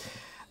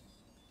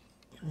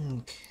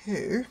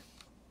 Okay.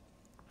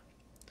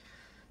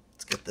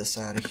 Let's get this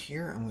out of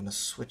here. I'm going to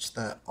switch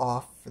that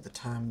off for the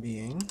time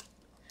being.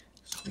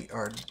 So we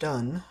are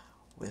done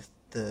with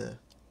the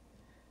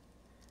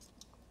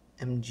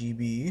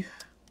MGB.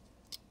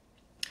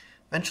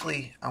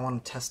 Eventually, I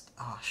want to test...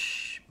 Oh,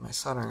 my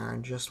soldering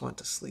iron just went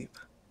to sleep.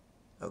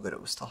 Oh, good,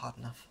 it was still hot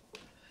enough.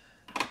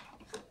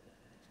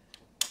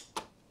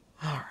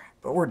 Alright,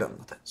 but we're done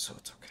with it, so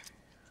it's okay.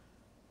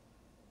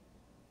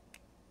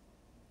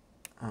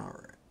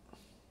 Alright.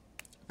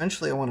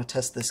 Eventually I want to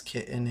test this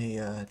kit in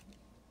a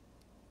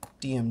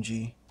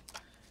DMG,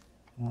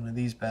 one of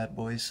these bad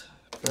boys,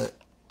 but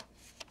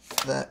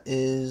that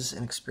is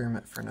an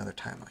experiment for another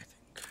time, I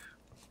think.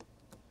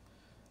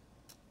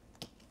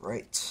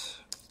 Right.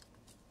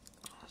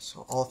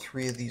 So all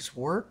 3 of these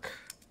work.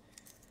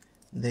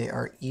 They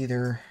are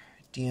either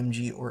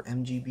DMG or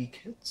MGB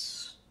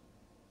kits.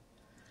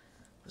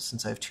 But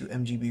since I have 2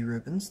 MGB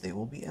ribbons, they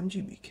will be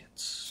MGB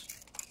kits.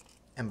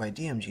 And by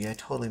DMG, I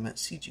totally meant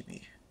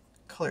CGB,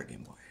 Color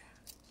Game Boy.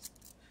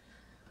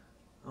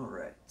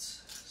 Alright,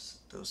 set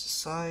those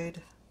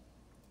aside.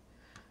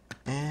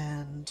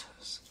 And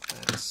set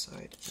that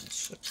aside and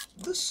set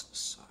this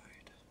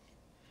aside.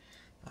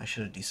 I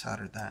should have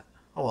desoldered that.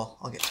 Oh well,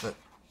 I'll get to it.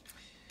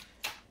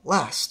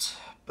 Last,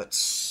 but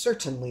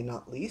certainly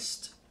not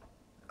least,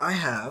 I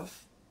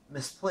have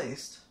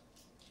misplaced,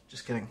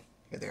 just kidding,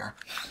 here they are,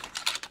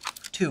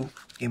 2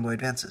 Game Boy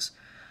Advances.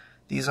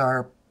 These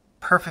are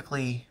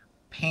perfectly,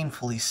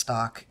 painfully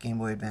stock Game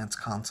Boy Advance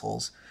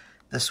consoles.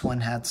 This one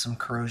had some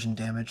corrosion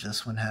damage,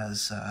 this one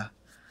has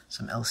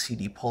some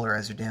LCD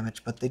polarizer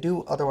damage, but they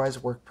do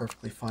otherwise work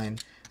perfectly fine.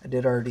 I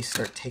did already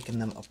start taking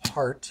them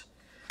apart.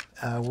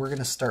 We're going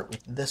to start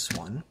with this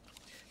one.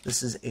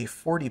 This is a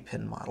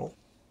 40-pin model.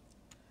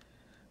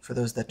 For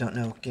those that don't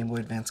know, Game Boy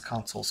Advance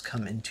consoles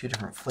come in 2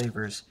 different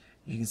flavors.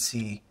 You can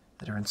see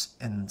the difference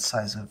in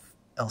size of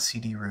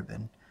LCD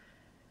ribbon.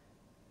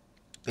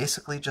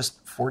 Basically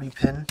just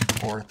 40-pin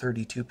or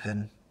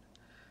 32-pin.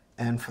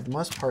 And for the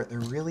most part, there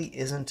really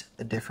isn't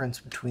a difference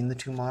between the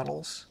 2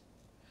 models.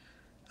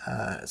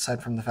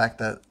 Aside from the fact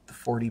that the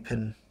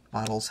 40-pin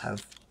models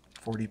have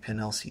 40-pin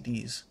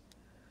LCDs.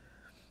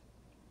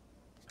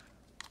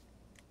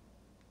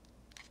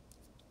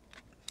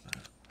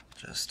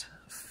 Just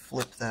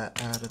flip that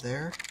out of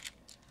there.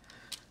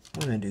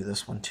 I'm going to do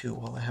this one too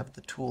while I have the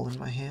tool in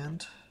my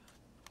hand.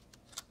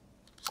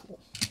 Cool.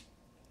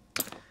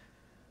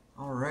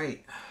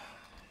 Alright.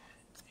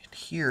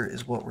 Here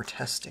is what we're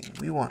testing.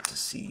 We want to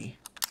see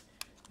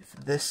if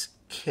this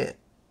kit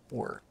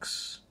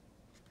works.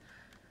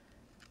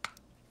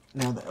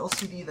 Now the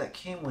LCD that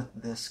came with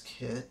this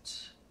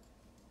kit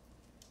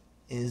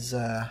is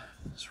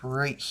it's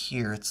right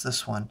here. It's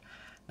this one.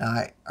 Now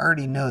I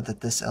already know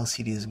that this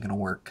LCD isn't going to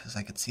work because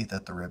I could see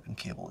that the ribbon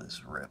cable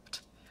is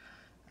ripped.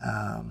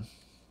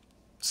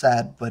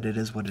 Sad, but it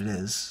is what it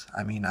is.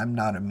 I mean, I'm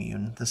not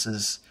immune. This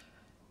is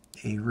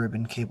a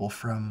ribbon cable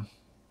from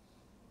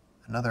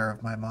another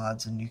of my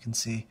mods, and you can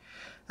see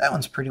that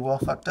one's pretty well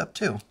fucked up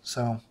too.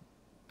 So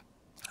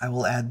I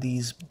will add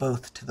these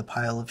both to the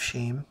pile of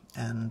shame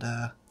and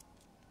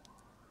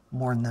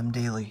mourn them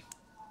daily.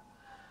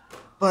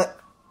 But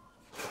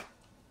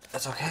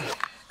that's okay,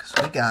 because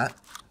we got,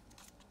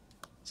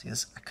 see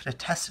this, I could have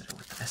tested it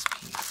with the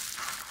SP.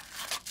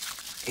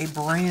 A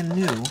brand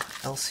new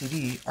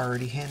LCD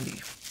already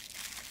handy.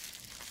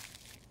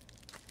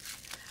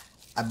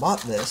 I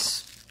bought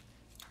this,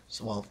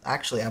 so well,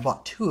 actually I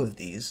bought 2 of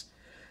these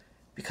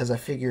because I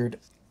figured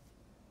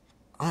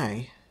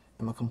I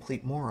am a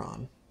complete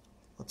moron.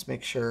 Let's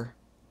make sure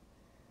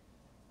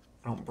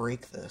I don't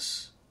break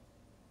this.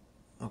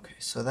 Okay,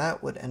 so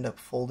that would end up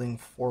folding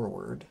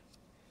forward,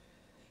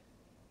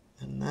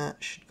 and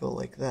that should go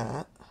like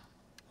that,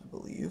 I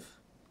believe.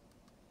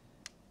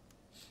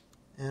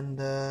 And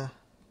let's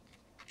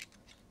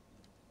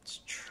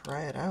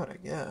try it out, I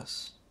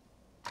guess.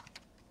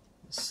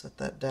 Let's set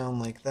that down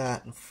like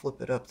that and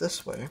flip it up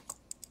this way.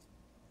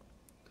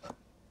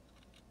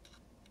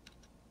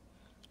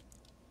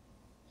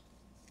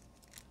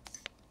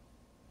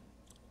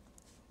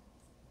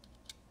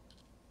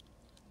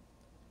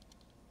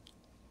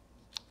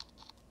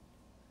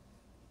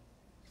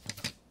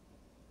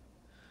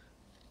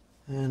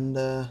 And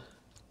I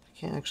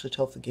can't actually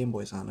tell if the Game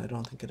Boy's on. I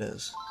don't think it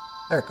is.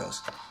 There it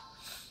goes.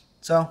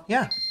 So,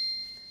 yeah.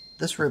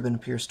 This ribbon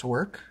appears to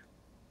work.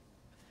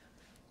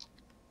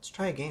 Let's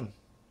try a game.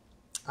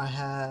 I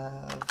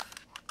have...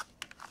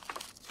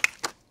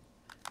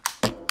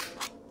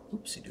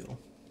 Oopsie doodle.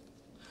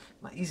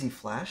 My Easy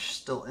Flash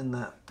still in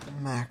that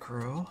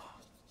macro.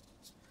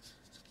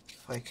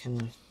 If I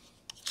can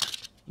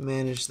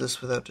manage this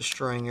without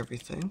destroying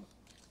everything.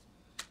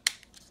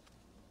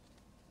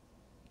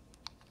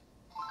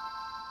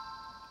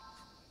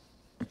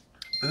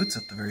 Boots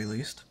at the very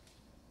least.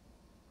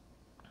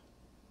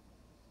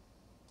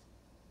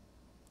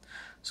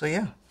 So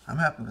yeah, I'm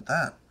happy with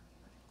that.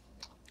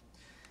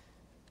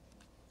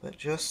 But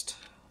just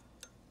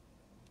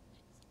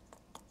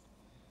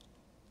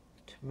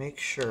to make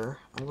sure,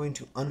 I'm going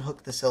to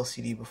unhook this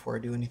LCD before I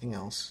do anything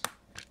else,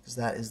 because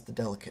that is the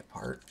delicate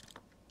part.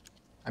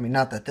 I mean,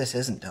 not that this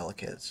isn't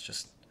delicate, it's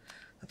just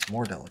that's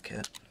more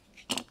delicate.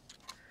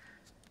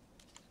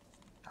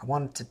 I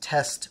wanted to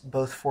test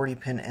both 40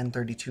 pin and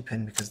 32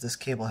 pin because this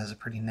cable has a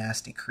pretty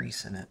nasty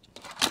crease in it.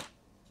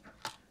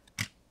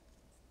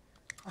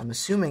 I'm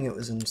assuming it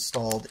was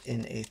installed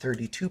in a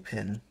 32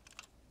 pin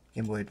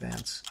Game Boy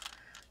Advance,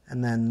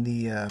 and then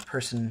the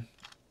person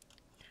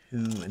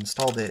who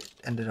installed it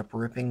ended up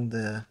ripping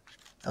the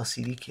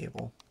LCD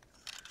cable.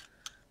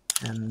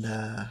 And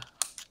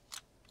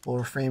we'll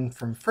refrain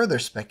from further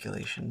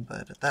speculation,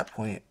 but at that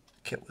point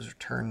the kit was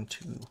returned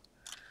to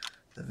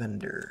the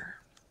vendor.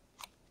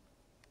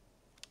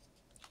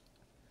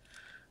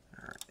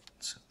 Alright,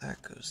 so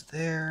that goes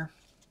there.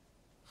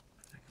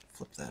 I can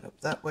flip that up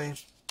that way.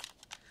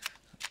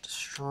 Don't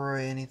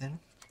destroy anything.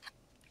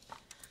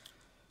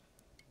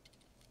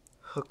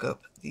 Hook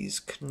up these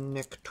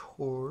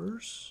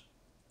connectors.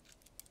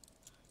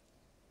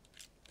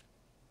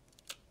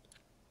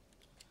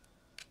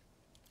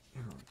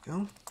 There we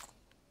go.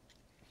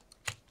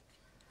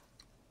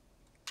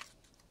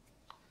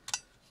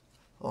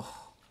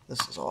 Oh,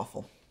 this is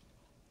awful.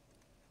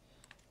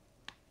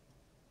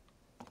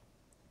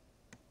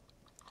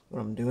 But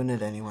I'm doing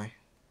it anyway.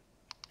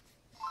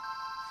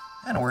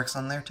 And it works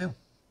on there too.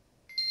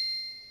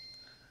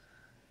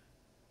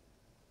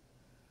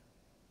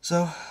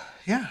 So,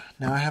 yeah,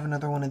 now I have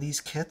another one of these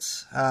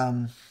kits.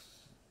 I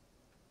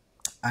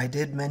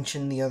did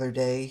mention the other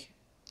day,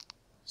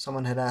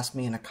 someone had asked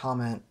me in a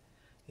comment,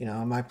 you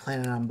know, am I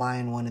planning on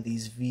buying one of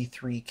these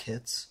V3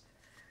 kits,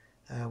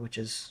 which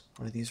is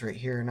one of these right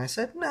here, and I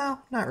said, no,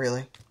 not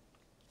really.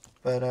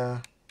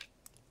 But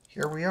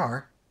here we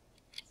are.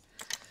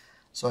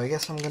 So I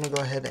guess I'm going to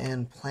go ahead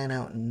and plan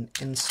out an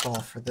install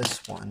for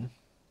this one.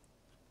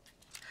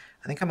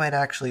 I think I might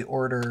actually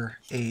order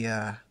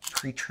a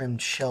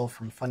pre-trimmed shell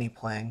from Funny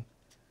Playing.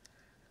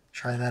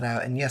 Try that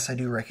out. And yes, I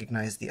do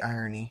recognize the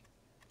irony,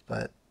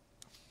 but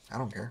I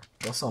don't care.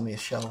 They'll sell me a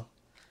shell.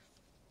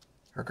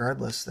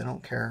 Regardless, they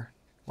don't care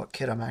what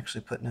kit I'm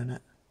actually putting in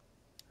it.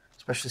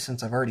 Especially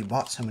since I've already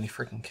bought so many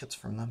freaking kits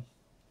from them.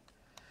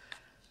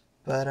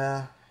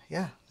 But,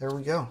 yeah, there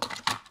we go.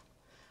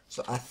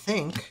 So I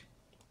think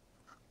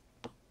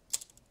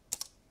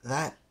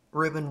that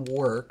ribbon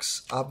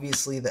works.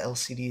 Obviously the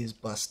LCD is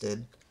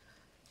busted,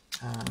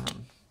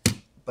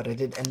 but I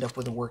did end up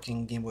with a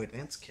working Game Boy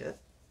Advance kit.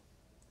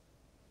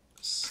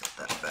 Set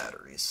that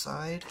battery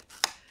aside.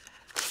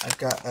 I've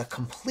got a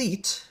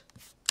complete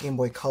Game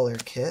Boy Color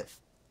kit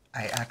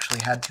I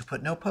actually had to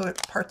put no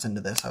parts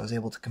into this. I was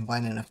able to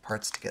combine enough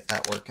parts to get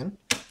that working.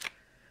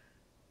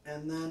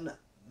 And then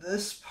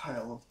this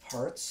pile of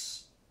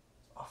parts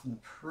off in the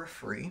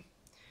periphery,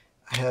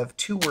 I have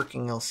 2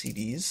 working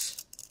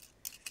LCDs,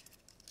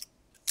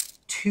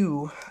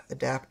 2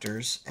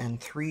 adapters,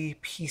 and 3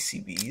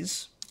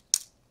 PCBs.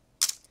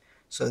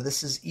 So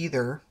this is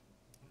either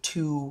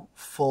 2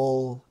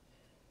 full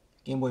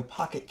Game Boy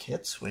Pocket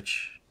kits,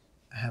 which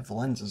I have the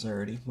lenses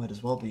already, might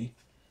as well be.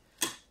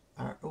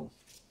 Oh,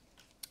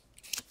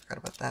 forgot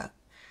about that.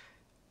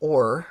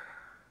 Or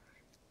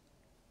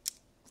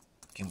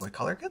Game Boy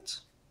Color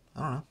kits? I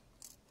don't know.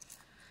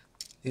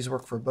 These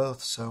work for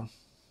both, so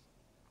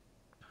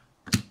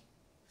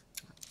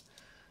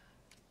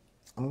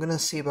I'm gonna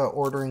see about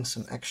ordering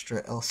some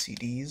extra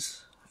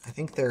LCDs. I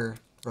think they're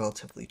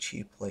relatively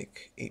cheap,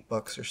 like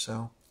 $8 or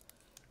so.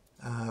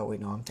 Wait,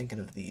 no, I'm thinking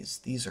of these.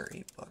 These are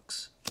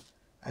 $8.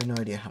 I have no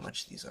idea how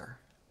much these are.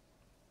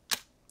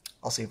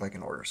 I'll see if I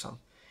can order some.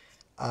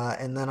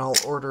 And then I'll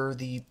order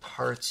the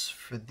parts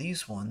for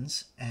these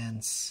ones,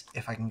 and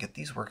if I can get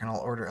these working, I'll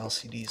order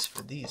LCDs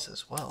for these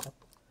as well.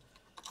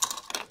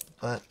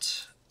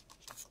 But,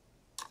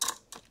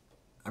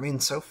 I mean,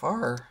 so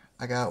far,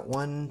 I got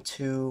 1,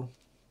 2,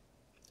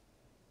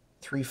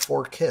 3,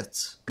 4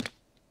 kits.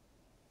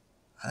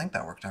 I think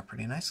that worked out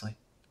pretty nicely.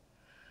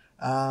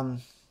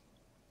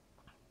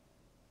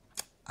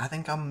 I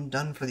think I'm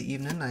done for the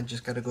evening. I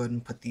just gotta go ahead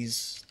and put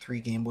these 3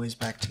 Game Boys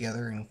back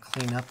together and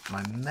clean up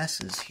my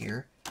messes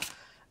here.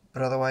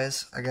 But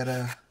otherwise, I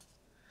gotta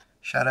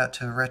shout out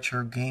to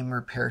Retro Game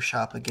Repair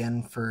Shop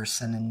again for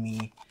sending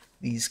me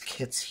these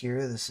kits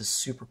here. This is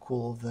super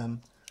cool of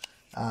them.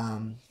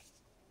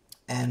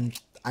 And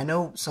I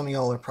know some of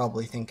y'all are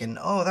probably thinking,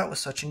 oh, that was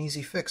such an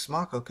easy fix,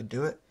 Mako could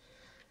do it.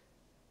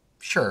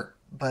 Sure,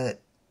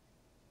 but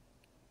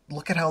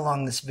look at how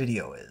long this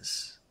video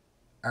is.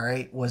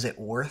 Alright, was it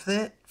worth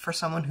it for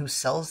someone who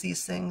sells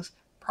these things?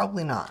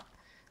 Probably not.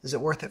 Is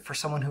it worth it for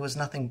someone who has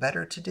nothing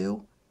better to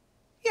do?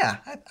 Yeah,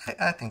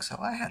 I think so.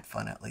 I had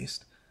fun at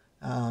least.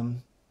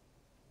 And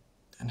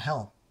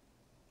hell,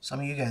 some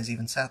of you guys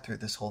even sat through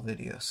this whole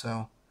video,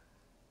 so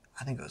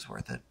I think it was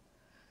worth it.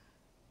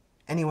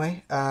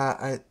 Anyway,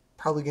 I'm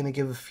probably going to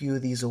give a few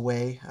of these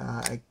away.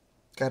 I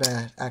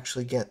gotta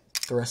actually get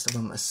the rest of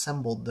them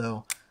assembled,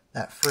 though.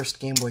 That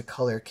first Game Boy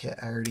Color kit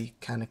I already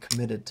kind of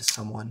committed to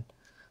someone.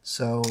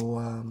 So,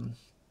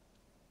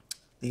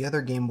 the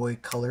other Game Boy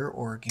Color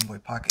or Game Boy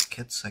Pocket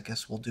kits, I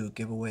guess we'll do a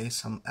giveaway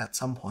at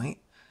some point.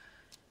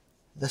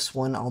 This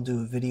one I'll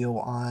do a video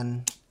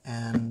on,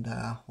 and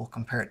we'll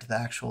compare it to the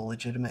actual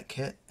legitimate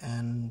kit,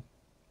 and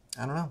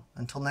I don't know.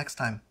 Until next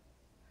time.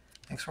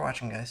 Thanks for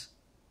watching, guys.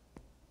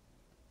 I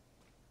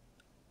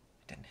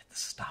didn't hit the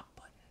stop